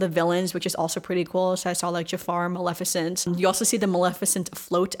lots of the villains, which is also pretty cool. So I saw like Jafar, Maleficent. You also see the Maleficent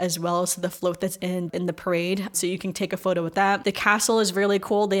float as well. So the float that's in the parade. So you can take a photo with that. The castle is really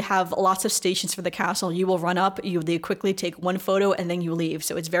cool. They have lots of stations for the castle. You will run up, they quickly take one photo and then you leave.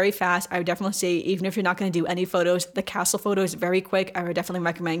 So it's very fast. I would definitely say even if you're not going to do any photos, the castle photo is very quick. I would definitely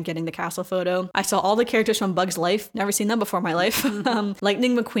recommend getting the castle photo. I saw all the characters from Bug's Life. Never seen them before in my life.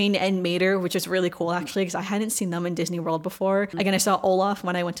 Lightning McQueen and Mater, which is really cool actually because I hadn't seen them in Disney World before. Again, I saw Olaf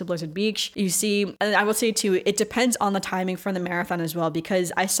when I went to Blizzard Beach. You see, and I will say too, it depends on the timing for the marathon as well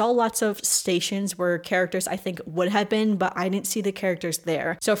because I saw lots of stations where characters I think would have been, but I didn't see the characters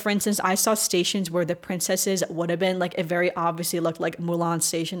there. So for instance, I saw stations where the princesses would have been, like it very obviously looked like Mulan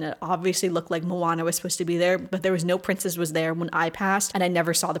station. It obviously looked like Moana was supposed to be there, but there was no princess was there when I passed and I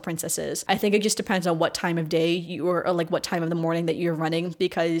never saw the princesses. I think it just depends on what time of day you or like what time of the morning that you're running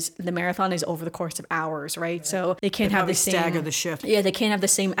because the marathon is over the course of hours, right? So they can't have the same stagger the shift. Yeah, they can't have the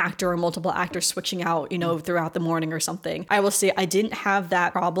same actor or multiple actors switching out, throughout the morning or something. I will say I didn't have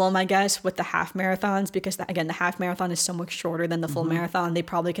that problem, I guess, with the half marathons because again, the half marathon is so much shorter than the full marathon. They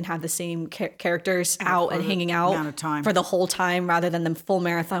probably can have the same characters out and hanging out for the whole time rather than the full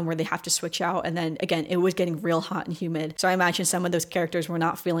marathon where they have to switch out. And then again, it was getting real hot and humid. So I imagine some of those characters were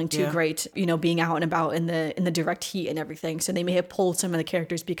not feeling too great, being out and about in the direct heat and everything. So they may have pulled some of the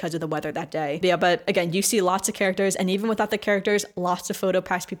characters because of the weather that day. But again, you see lots of characters, and even without the characters, lots of photo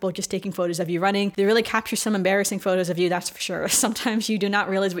pass people just taking photos of you running. They really capture some embarrassing photos of you, that's for sure. Sometimes you do not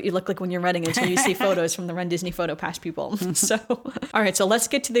realize what you look like when you're running until you see photos from the Run Disney photo pass people. So, all right, so let's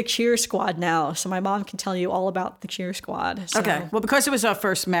get to the cheer squad now. So my mom can tell you all about the cheer squad. So. Okay, well, because it was our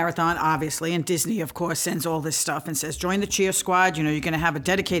first marathon, obviously, and Disney, of course, sends all this stuff and says, join the cheer squad. You're going to have a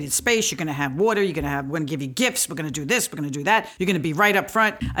dedicated space. You're going to have water. We're going to give you gifts. We're going to do this. We're going to do that. You're going to be right up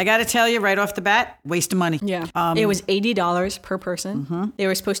front. I got to tell you right off the bat, waste of money. Yeah. It was $80 per person. They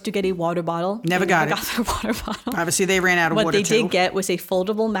were supposed to get a water bottle. Never got their water bottle. Obviously, they ran out of water, What they did get was a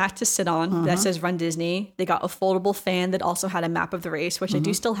foldable mat to sit on that says Run Disney. They got a foldable fan that also had a map of the race, which I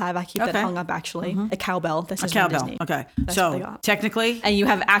do still have. I keep that hung up, actually. A cowbell that says Run Disney. Okay. So, technically... And you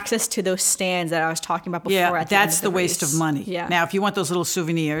have access to those stands that I was talking about before. Yeah, that's the waste of money. Yeah. Now, if you want those little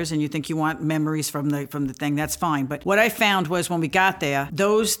souvenirs and you think you want memories from the thing, that's fine. But what I found was when we got there,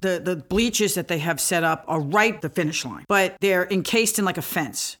 the bleachers that they have set up are right the finish line, but they're encased in like a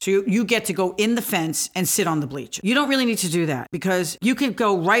fence. So you get to go in the fence and sit on the bleacher. You don't really need to do that because you can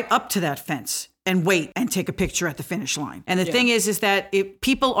go right up to that fence and wait and take a picture at the finish line. And the thing is that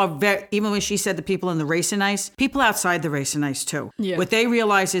people are very, even when she said the people in the race are nice, people outside the race are nice too. Yeah. What they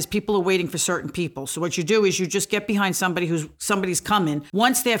realize is people are waiting for certain people. So what you do is you just get behind somebody's coming.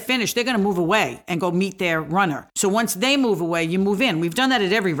 Once they're finished, they're going to move away and go meet their runner. So once they move away, you move in. We've done that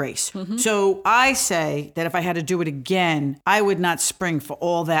at every race. Mm-hmm. So I say that if I had to do it again, I would not spring for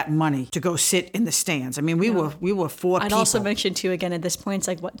all that money to go sit in the stands. I mean, we were four people. I'd also mention too, again, at this point, it's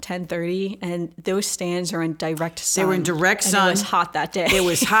like, what, 10:30? And those stands are in direct sun. They were in direct sun. It was hot that day. It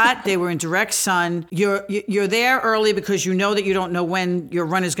was hot. They were in direct sun. You're there early because you know that you don't know when your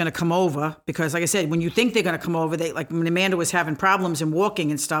runner's going to come over. Because like I said, when you think they're going to come over, like when Amanda was having problems and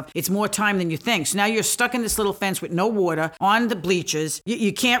walking and stuff, it's more time than you think. So now you're stuck in this little fence with no water on the bleachers.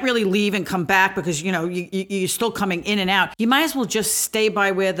 You can't really leave and come back because, you're still coming in and out. You might as well just stay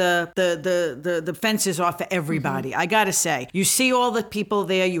by where the fences are for everybody. Mm-hmm. I got to say, you see all the people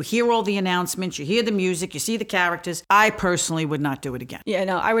there. You hear all the announcements. You hear the music, you see the characters. I personally would not do it again. Yeah,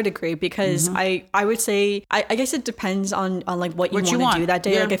 no, I would agree because I would say, I guess it depends on like what you want to do that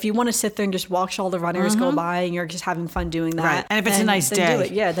day. Yeah. Like if you want to sit there and just watch all the runners go by and you're just having fun doing that. Right. And if it's a nice day. Do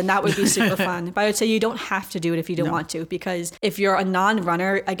it. Yeah, then that would be super fun. But I would say you don't have to do it if you don't want to, because if you're a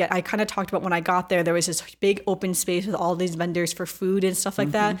non-runner, I kind of talked about when I got there was this big open space with all these vendors for food and stuff like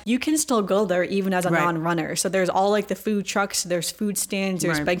that. You can still go there even as a non-runner. So there's all like the food trucks, there's food stands,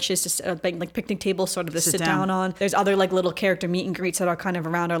 there's benches, like picnic tables sort of to sit down on. There's other like little character meet and greets that are kind of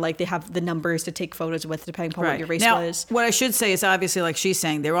around, or like they have the numbers to take photos with depending on what your race was. What I should say is obviously, like she's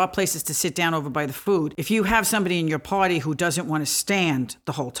saying, there are places to sit down over by the food. If you have somebody in your party who doesn't want to stand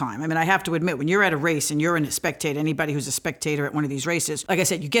the whole time, I mean, I have to admit, when you're at a race and you're a spectator, anybody who's a spectator at one of these races, like I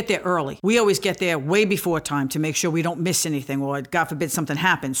said, you get there early. We always get there way before time to make sure we don't miss anything or God forbid something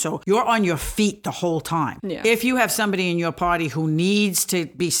happens. So you're on your feet the whole time. Yeah. If you have somebody in your party who needs to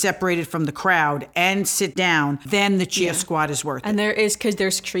be separated from the crowd and sit down, then the cheer squad is worth it. And there is, because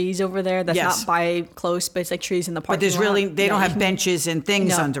there's trees over there that's not by close, but it's like trees in the parking lot. But there's really, they don't have benches and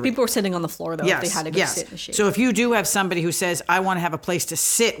things under it. People were sitting on the floor though if they had to go sit in the shade. So if you do have somebody who says, I want to have a place to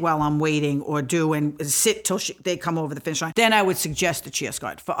sit while I'm waiting or sit till they come over the finish line, then I would suggest the cheer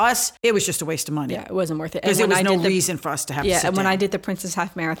squad. For us, it was just a waste of money. Yeah, it wasn't worth it. Because there was no reason for us to have to sit and when down. I did the Princess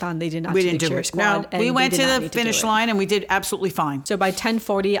Half Marathon, they did not do the cheer squad. No, we went to the finish line and we did absolutely fine. So by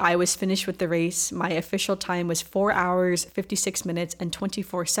 10:40, I was finished with the race. My official time was 4 hours, 56 minutes, and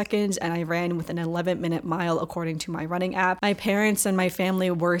 24 seconds, and I ran with an 11-minute mile according to my running app. My parents and my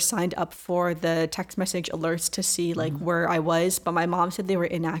family were signed up for the text message alerts to see like where I was, but my mom said they were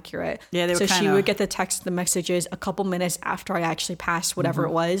inaccurate. Yeah, they were so she would get the messages a couple minutes after I actually passed whatever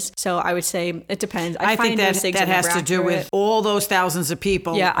it was. So I would say it depends. I think that has to do with all those thousands of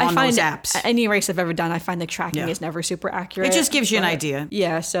people on those apps. Any race I've ever done, I find the tracking is never super accurate. It just gives you an idea.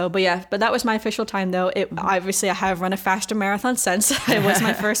 Yeah. So, but that was my official time though. Obviously I have run a faster marathon since. It was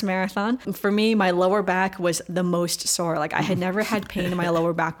my first marathon. For me, my lower back was the most sore. Like I had never had pain in my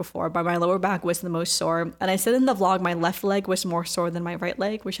lower back before, but my lower back was the most sore. And I said in the vlog, my left leg was more sore than my right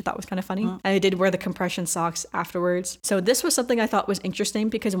leg, which I thought was kind of funny. And I did wear the compression socks afterwards. So this was something I thought was interesting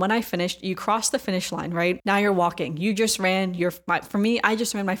because when I finished, you cross the finish line, right? Now you're walking. You just ran for me, I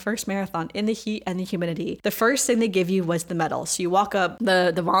just ran my first marathon in the heat and the humidity. The first thing they give you was the medal. So you walk up,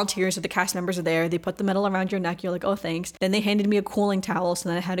 the volunteers or the cast members are there. They put the medal around your neck. You're like, oh, thanks. Then they handed me a cooling towel. So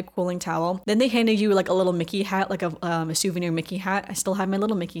then I had a cooling towel. Then they handed you like a little Mickey hat, like a souvenir Mickey hat. I still have my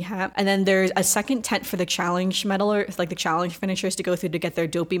little Mickey hat. And then there's a second tent for the challenge medal, or like the challenge finishers to go through to get their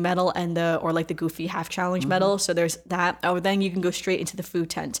dopey medal and or like the goofy half challenge medal. So there's that. Or then you can go straight into the food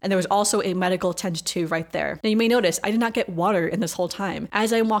tent. And there was also a medical tent too right there. Now you may notice I did not get water in this whole time.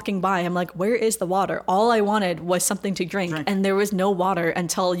 As I'm walking by, I'm like, where is the water? All I wanted was something to drink. And there was no water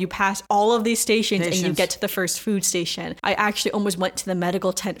until you pass all of these stations and you get to the first food station. I actually almost went to the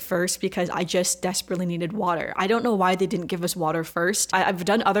medical tent first because I just desperately needed water. I don't know why they didn't give us water first. I've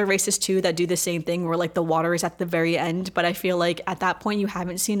done other races too that do the same thing where like the water is at the very end, but I feel like at that point you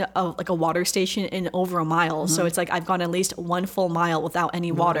haven't seen a water station in over a mile. So it's like I've gone at least one full mile without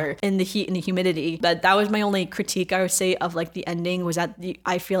any water in the heat and the humidity. But that was my only critique, I would say, of like the ending was that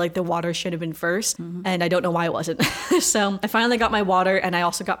I feel like the water should have been first and I don't know why it wasn't. So I finally got my water and I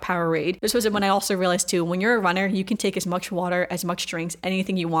also got Powerade. This was when I also realized too, when you're a runner, you can take as much water, as much drinks,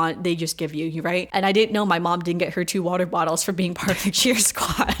 anything you want, they just give you, right? And I didn't know my mom didn't get her 2 water bottles for being part of the cheer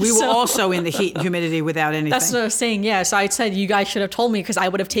squad. We were also in the heat and humidity without anything. That's what I was saying, yeah. So I said, you guys should have told me because I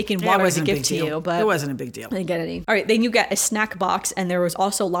would have taken water to give to you. But it wasn't a big deal. I didn't get any. All right, then you get a snack box, and there was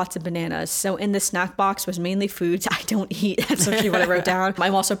also lots of bananas. So in the snack box was mainly foods I don't eat. That's actually what I wrote down.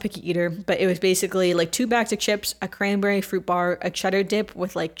 I'm also a picky eater, but it was basically like 2 bags of chips, a cranberry fruit bar, a cheddar dip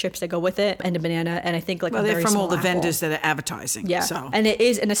with like chips that go with it, and a banana, and I think like a very they're from small all the apple. vendors that are advertising. Yeah, so. And it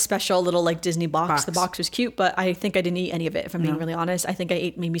is in a special little like Disney box. The box was cute, but I think I didn't eat any of it, if I'm being really honest. I think I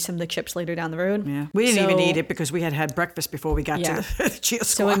ate maybe some of the chips later down the road. Yeah, we didn't even eat it because we had breakfast before we got to the cheer squad.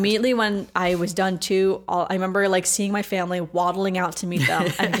 So immediately when I was done too, I remember like seeing my family waddling out to meet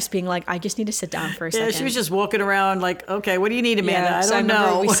them and just being like, I just need to sit down for a second. Yeah, she was just walking around like, okay, what do you need, Amanda? Yeah, I don't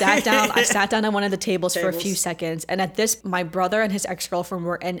know. We sat down. I sat down on one of the tables for a few seconds. And at this, my brother and his ex-girlfriend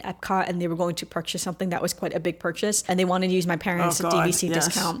were in Epcot and they were going to purchase something that was quite a big purchase. And they wanted to use my parents' DVC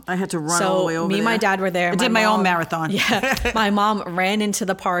discount. I had to run all the way over me and my dad were there. I did my own marathon. Yeah. My mom ran into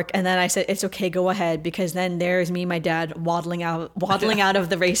the park and then I said, it's okay, go ahead. Because then there's me and my dad waddling out of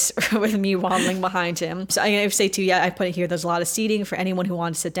the race with me waddling behind him. So I'm going to say too, I put it here, there's a lot of seating for anyone who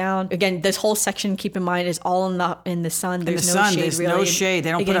wants to sit down. Again, this whole section, keep in mind, is all in the sun. There's no shade. There's really. no shade.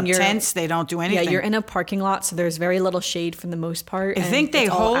 They don't put up tents. They don't do anything. Yeah, you're in a parking lot, so there's very little shade for the most part. I think they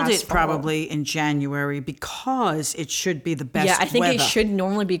hold it probably in January because it should be the best weather. Yeah, I think it should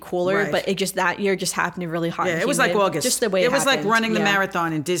normally be cooler, but it just that year just happened to be really hot. Yeah, it was like August. Just the way it was like running the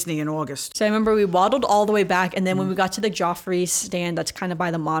marathon in Disney in August. So I remember we waddled all the way back, and then when we got to the Joffrey stand that's kind of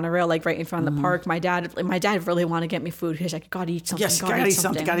by the monorail, like right in front of the park, my dad really wanted to get me food. He was like, gotta eat something. Yes, gotta eat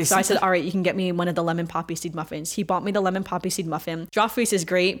something. So I said, all right, you can get me one of the lemon poppy seed muffins. He bought me the lemon poppy seed muffin. Joffrey's is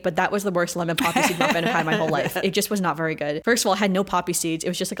great, but that was the worst lemon poppy seed muffin I've had my whole life. It just was not very good. First of all, it had no poppy seeds. It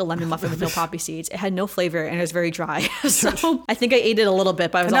was just like a lemon muffin with no poppy seeds. It had no flavor and it was very dry. So I think I ate it a little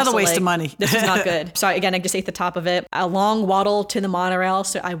bit, but I was another also waste like, of money. This is not good. So again, I just ate the top of it. A long waddle to the monorail.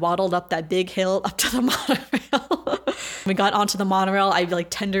 So I waddled up that big hill up to the monorail. We got onto the monorail. I like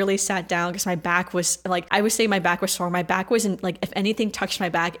tenderly sat down because my back was like, I would say my back was sore. My back wasn't like, if anything touched my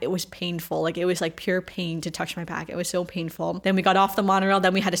back, it was painful. Like it was like pure pain to touch my back. It was so painful. Then we got off the monorail.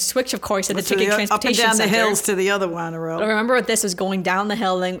 Then we had to switch, of course, at the ticket transportation up and down center. the hills to the other monorail. I remember what this was going down the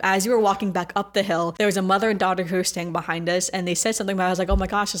hill. And as you were walking back up the hill, there was a mother and daughter who were standing behind us. And they said something about, I was like, oh my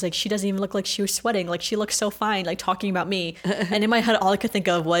gosh, I was like, she doesn't even look like she was sweating. Like she looks so fine, like talking about me. And in my head, all I could think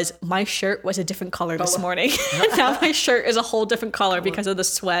of was my shirt was a different color this morning. Now my shirt is a whole different color because of the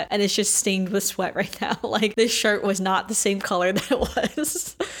sweat. And it's just stained with sweat right now. Like this shirt was not the same color that it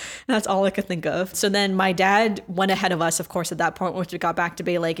was. That's all I could think of. So then my dad went ahead of us, of course, at that point, once we got back to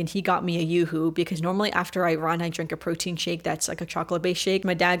Bay Lake, and he got me a Yoo-Hoo because normally after I run, I drink a protein shake that's like a chocolate-based shake.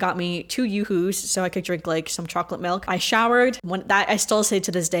 My dad got me 2 Yoo-Hoos so I could drink like some chocolate milk. I showered. I still say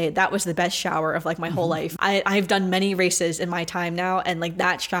to this day, that was the best shower of like my whole life. I've done many races in my time now, and like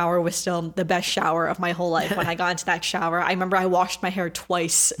that shower was still the best shower of my whole life. When I got into that shower, I remember I washed my hair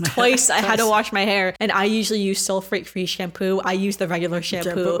twice. I had to wash my hair, and I usually use sulfate-free shampoo. I use the regular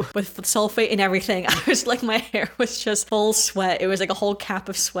shampoo with sulfate and everything. I was like, my hair was just full sweat. It was like a whole cap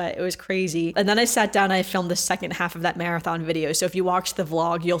of sweat. It was crazy. And then I sat down and I filmed the second half of that marathon video. So if you watch the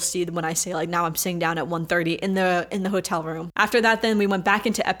vlog, you'll see when I say like, now I'm sitting down at 1:30 in the hotel room. After that, then we went back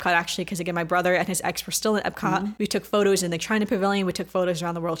into Epcot actually, because again, my brother and his ex were still in Epcot. We took photos in the China Pavilion. We took photos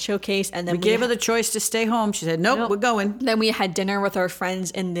around the World Showcase. And then we gave her the choice to stay home. She said, nope, we're going. Then we had dinner with our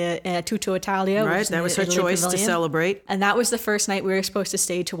friends in the Tutto Italia. Right, that was her choice to celebrate. And that was the first night we were supposed to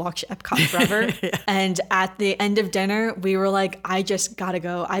stay to watch Epcot Forever. And at the end of dinner, we were like, I just gotta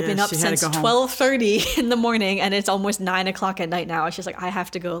go. I've been up since 12:30 in the morning and it's almost 9 o'clock at night now. It's just like, I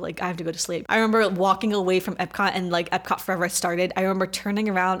have to go. Like, I have to go to sleep. I remember walking away from Epcot and like Epcot Forever started. I remember turning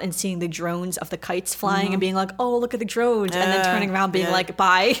around and seeing the drones of the kites flying and being like, oh, look at the drones. And then turning around being like,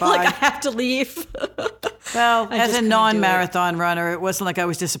 bye. Like, I have to leave. Well, as a non-marathon runner, it wasn't like I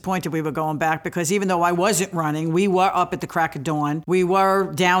was disappointed we were going back, because even though I wasn't running, we were up at the crack of dawn. We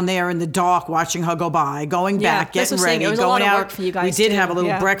were down there in the dark watching her go by, going back, getting ready, going out. For you guys we did have a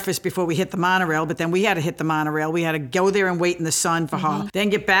little breakfast before we hit the monorail, but then we had to hit the monorail. We had to go there and wait in the sun for her, then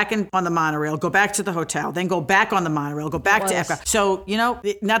get back on the monorail, go back to the hotel, then go back on the monorail, go back to Epcot. So, you know,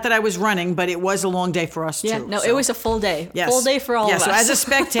 not that I was running, but it was a long day for us too. No, it was a full day. Full day for all of us. So as a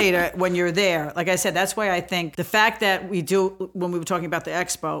spectator, when you're there, like I said, that's why I I think the fact that we do, when we were talking about the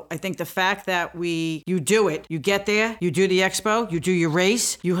expo, I think the fact that you do it, you get there, you do the expo, you do your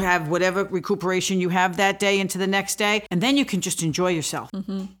race, you have whatever recuperation you have that day into the next day, and then you can just enjoy yourself.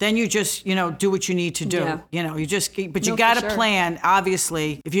 Then you just, do what you need to do. Yeah. But you got to plan,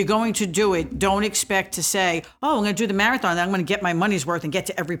 obviously. If you're going to do it, don't expect to say, oh, I'm going to do the marathon, then I'm going to get my money's worth and get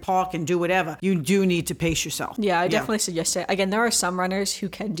to every park and do whatever. You do need to pace yourself. Yeah, I definitely suggest it. Again, there are some runners who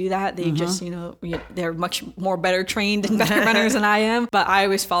can do that. They just, they're much more better trained and better runners than I am, but I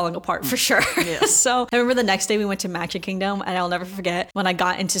was falling apart for sure. Yeah. So I remember the next day we went to Magic Kingdom, and I'll never forget when I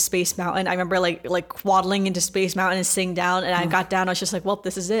got into Space Mountain. I remember like waddling into Space Mountain and sitting down, and I got down. I was just like, well,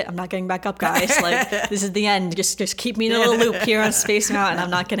 this is it. I'm not getting back up, guys. Like, this is the end. Just keep me in a little loop here on Space Mountain. I'm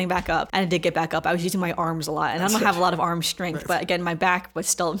not getting back up. And I did get back up. I was using my arms a lot, and I don't have a lot of arm strength, but again, my back was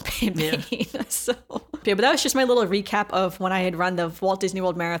still in pain. Yeah. So, yeah, but that was just my little recap of when I had run the Walt Disney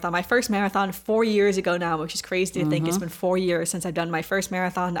World Marathon. My first marathon 4 years ago now, which is crazy to think. It's been 4 years since I've done my first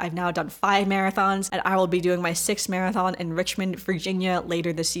marathon. I've now done 5 marathons, and I will be doing my 6th marathon in Richmond, Virginia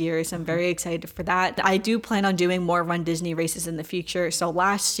later this year. So I'm very excited for that. I do plan on doing more Run Disney races in the future. So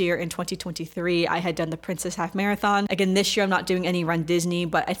last year in 2023, I had done the Princess Half Marathon. Again, this year I'm not doing any Run Disney,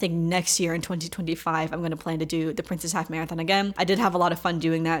 but I think next year in 2025, I'm going to plan to do the Princess Half Marathon again. I did have a lot of fun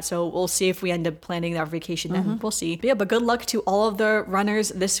doing that. So we'll see if we end up planning our vacation then. We'll see. But yeah, but good luck to all of the runners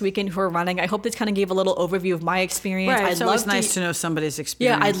this weekend who are running. I hope this kind of gave a little overview of my experience. Right. It's always nice to know somebody's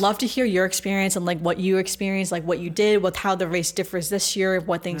experience. Yeah, I'd love to hear your experience and like what you experienced, like what you did, with how the race differs this year,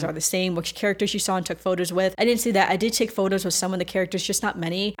 what things are the same, which characters you saw and took photos with. I didn't see that. I did take photos with some of the characters, just not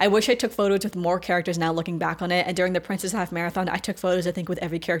many. I wish I took photos with more characters now looking back on it. And during the Princess Half Marathon, I took photos, I think, with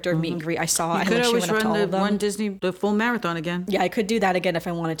every character meet and greet I saw. You could always run the Disney, the full marathon again. Yeah, I could do that again if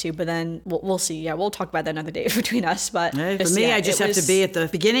I wanted to, but then we'll see. Yeah, we'll talk about that another day between us. But hey, for me, I just have to be at the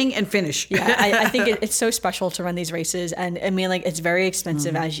beginning and finish. Yeah, I think it's so special to run these races. And I mean, like, it's very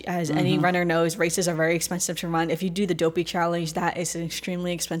expensive. As any runner knows, races are very expensive to run. If you do the Dopey Challenge, that is an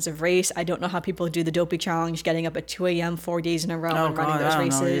extremely expensive race. I don't know how people do the Dopey Challenge, getting up at 2 a.m. 4 days in a row and running those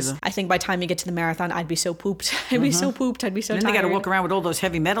races. I think by the time you get to the marathon, I'd be so pooped. I'd be so pooped. I'd be so tired. Then they got to walk around with all those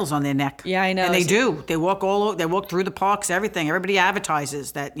heavy metals on their neck. Yeah, I know. And they do. They walk they walk through the parks, everything. Everybody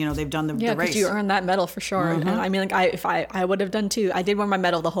advertises that, they've done the race. Yeah, because you earn that medal for sure. And I mean, like, if I would have done too. I did wear my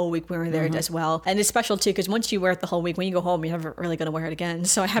medal the whole week we were there as well. And it's special too, because once you wear it the whole week, when you go home, you're never really going to wear it again.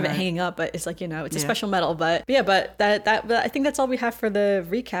 So I have it hanging up, but it's like, it's a special medal. But I think that's all we have for the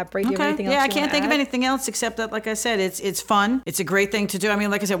recap, right? Do you have anything else? Yeah, I can't think of anything else except that, like I said, it's fun. It's a great thing to do. I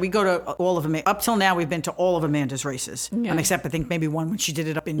mean, like I said, we go to all of them. Up till now, we've been to all of Amanda's races. Yeah. Except I think maybe one when she did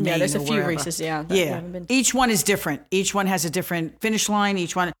it up in Maine. Yeah, there's a few wherever. races, yeah. Each one is different. Each one has a different finish line.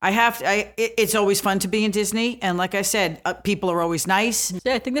 Each one, it's always fun to be in Disney. And like I said, people are always nice.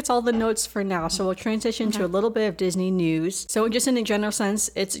 Yeah, I think that's all the notes for now. So we'll transition to a little bit of Disney news. So just in a general sense,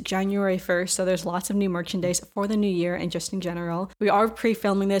 it's January 1st. So there's lots of new merchandise for the new year and just in general. We are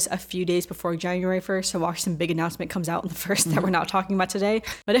pre-filming this a few days before January 1st. So watch some big announcement comes out on the 1st that we're not talking about today.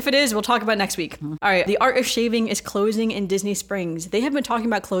 But if it is, we'll talk about it next week. All right. The Art of Shaving is closing in Disney Springs. They have been talking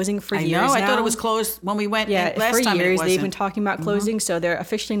about closing for years now. I thought it was closed when we went last time. For years, they've been talking about closing. So they're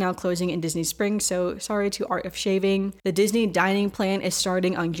officially now closing in Disney Springs. So sorry to Art of Shaving. The Disney dining plan is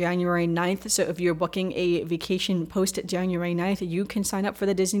starting on January 9th. So if you're booking a vacation post January 9th, you can sign up for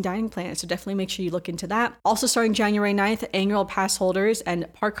the Disney dining plan. So definitely make sure you look into that. Also starting January 9th, annual pass holders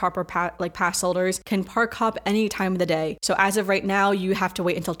and park hopper pass holders can park hop any time of the day. So as of right now, you have to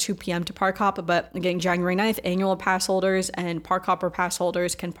wait until 2 p.m. to park hop. But again, January 9th, annual pass holders and park hopper pass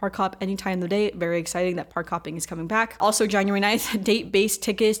holders can park hop any time of the day. Very exciting that park hopping is coming back. Also January 9th, date-based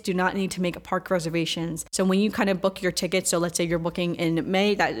tickets do not need to make park reservations. So when you kind of book your tickets, so let's say you're booking in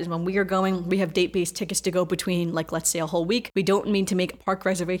May, that is when we are going, we have date-based tickets to go between, like, let's say a whole week. We don't need to make park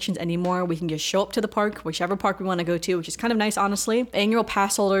reservations anymore. We can just show up to the park, whichever park we want to go to, which is kind of nice, honestly. Annual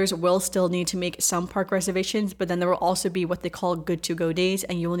pass holders will still need to make some park reservations, but then there will also be what they call good to go days,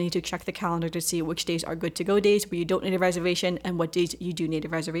 and you will need to check the calendar to see which days are good to go days where you don't need a reservation and what days you do need a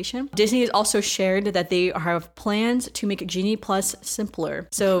reservation. Disney has also shared that they have plans to make Genie Plus simpler.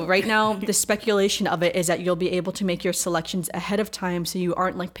 So right now, the speculation of it is that you'll be able to make your selections ahead of time, so you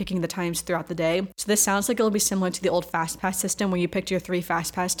aren't like picking the times throughout the day. So this sounds like it'll be similar to the old Fast Pass system where you picked your 3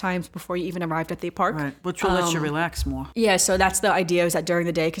 Fast Pass times before you even arrived at the park. Right, which will let you relax more. Yeah, so that's the idea, is that during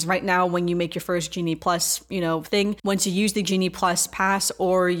the day, because right now when you make your first Genie Plus, thing, once you use the Genie Plus pass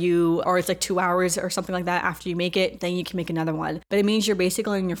or it's like 2 hours or something like that after you make it, then you can make another one. But it means you're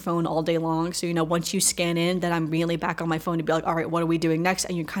basically on your phone all day long. So, once you scan in, then I'm really back on my phone to be like, all right, what are we doing next?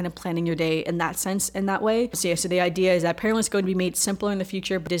 And you're kind of planning your day in that sense, in that way. So yeah, so the idea is that apparently it's going to be made simpler in the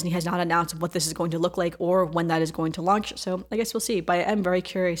future, but Disney has not announced what this is going to look like or when that is going to launch. So I guess we'll see, but I am very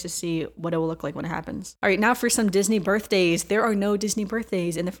curious to see what it will look like when it happens. All right, now for some Disney birthdays. There are no Disney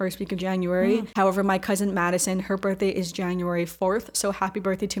birthdays in the first week of January. However, my cousin Madison, her birthday is January 4th. So happy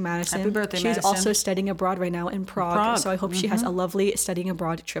birthday to Madison. Happy birthday, She's Madison. also studying abroad right now in Prague. So I hope she has a lovely studying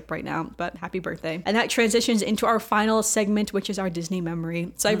abroad trip right now, but happy birthday. And that transitions into our final segment, which is our Disney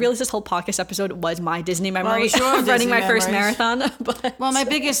memory. So I realized this whole podcast episode was my Disney memory of running my first marathon. But well, my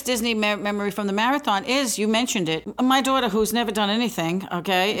biggest Disney memory from the marathon is, you mentioned it, my daughter, who's never done anything,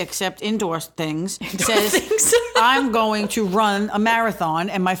 okay, except indoor things, says, I'm going to run a marathon,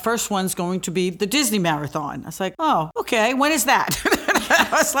 and my first one's going to be the Disney marathon. I was like, oh, okay, when is that? I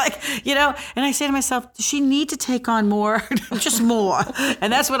was like, and I say to myself, does she need to take on more? Just more.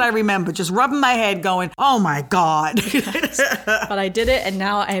 And that's what I remember, just rubbing my head going, oh my God. But I did it, and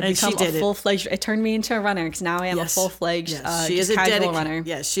now I have become a full-fledged, it turned me into a runner, because now I am a full-fledged casual runner.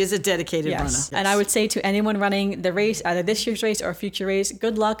 Yes, she is a dedicated runner. Yes. And I would say to anyone running the race, either this year's race or a future race,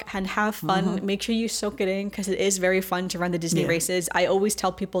 good luck and have fun. Make sure you soak it in, because it is very fun to run the Disney races. I always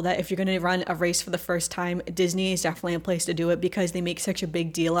tell people that if you're going to run a race for the first time, Disney is definitely a place to do it, because they make such a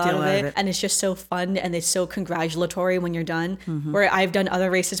big deal out of it. And it's just so fun, and it's so congratulatory when you're done. Where I've done other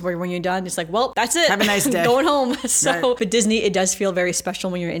races where when you're done, it's like, well, that's it. Have a nice day. Going home. So for Disney, it does feel very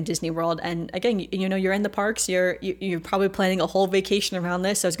special when you're in Disney World. And again, you're in the parks. You're probably planning a whole vacation around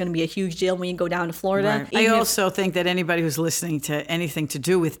this, so it's going to be a huge deal when you go down to Florida. Right. I also think that anybody who's listening to anything to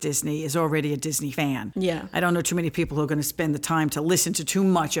do with Disney is already a Disney fan. Yeah. I don't know too many people who are going to spend the time to listen to too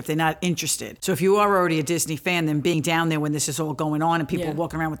much if they're not interested. So if you are already a Disney fan, then being down there when this is all going on and people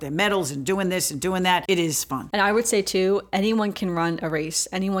walking around with their medals and doing this and doing that, it is fun. And I would say too, anyone can run a race.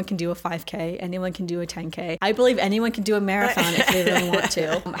 Anyone can do a 5K. Anyone can do a 10K. I believe anyone can do a marathon if they really want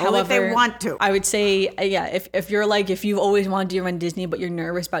to. However, if they want to. I would say, if you've always wanted to run Disney, but you're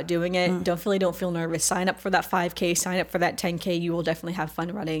nervous about doing it, don't feel nervous. Sign up for that 5K, sign up for that 10K. You will definitely have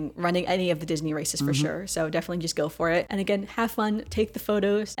fun running any of the Disney races for sure. So definitely just go for it. And again, have fun, take the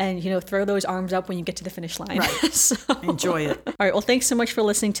photos, and throw those arms up when you get to the finish line. Right. So, enjoy it. All right. Well, thanks so much for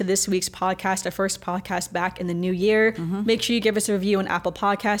listening to this week's podcast, our first podcast back in the new year. Make sure you give us a review on Apple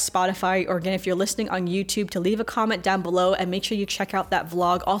Podcasts, Spotify, or again, if you're listening on YouTube, to leave a comment down below, and make sure you check out that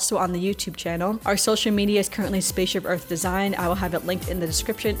vlog also on the YouTube channel. Our social media is currently Spaceship Earth Design. I will have it linked in the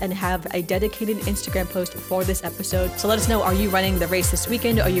description, and have a dedicated Instagram post for this episode. So let us know, are you running the race this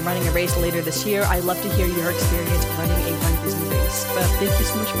weekend? Are you running a race later this year? I'd love to hear your experience running a Run Disney race. But thank you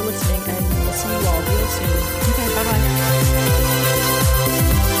so much for listening, and we'll see you all real soon.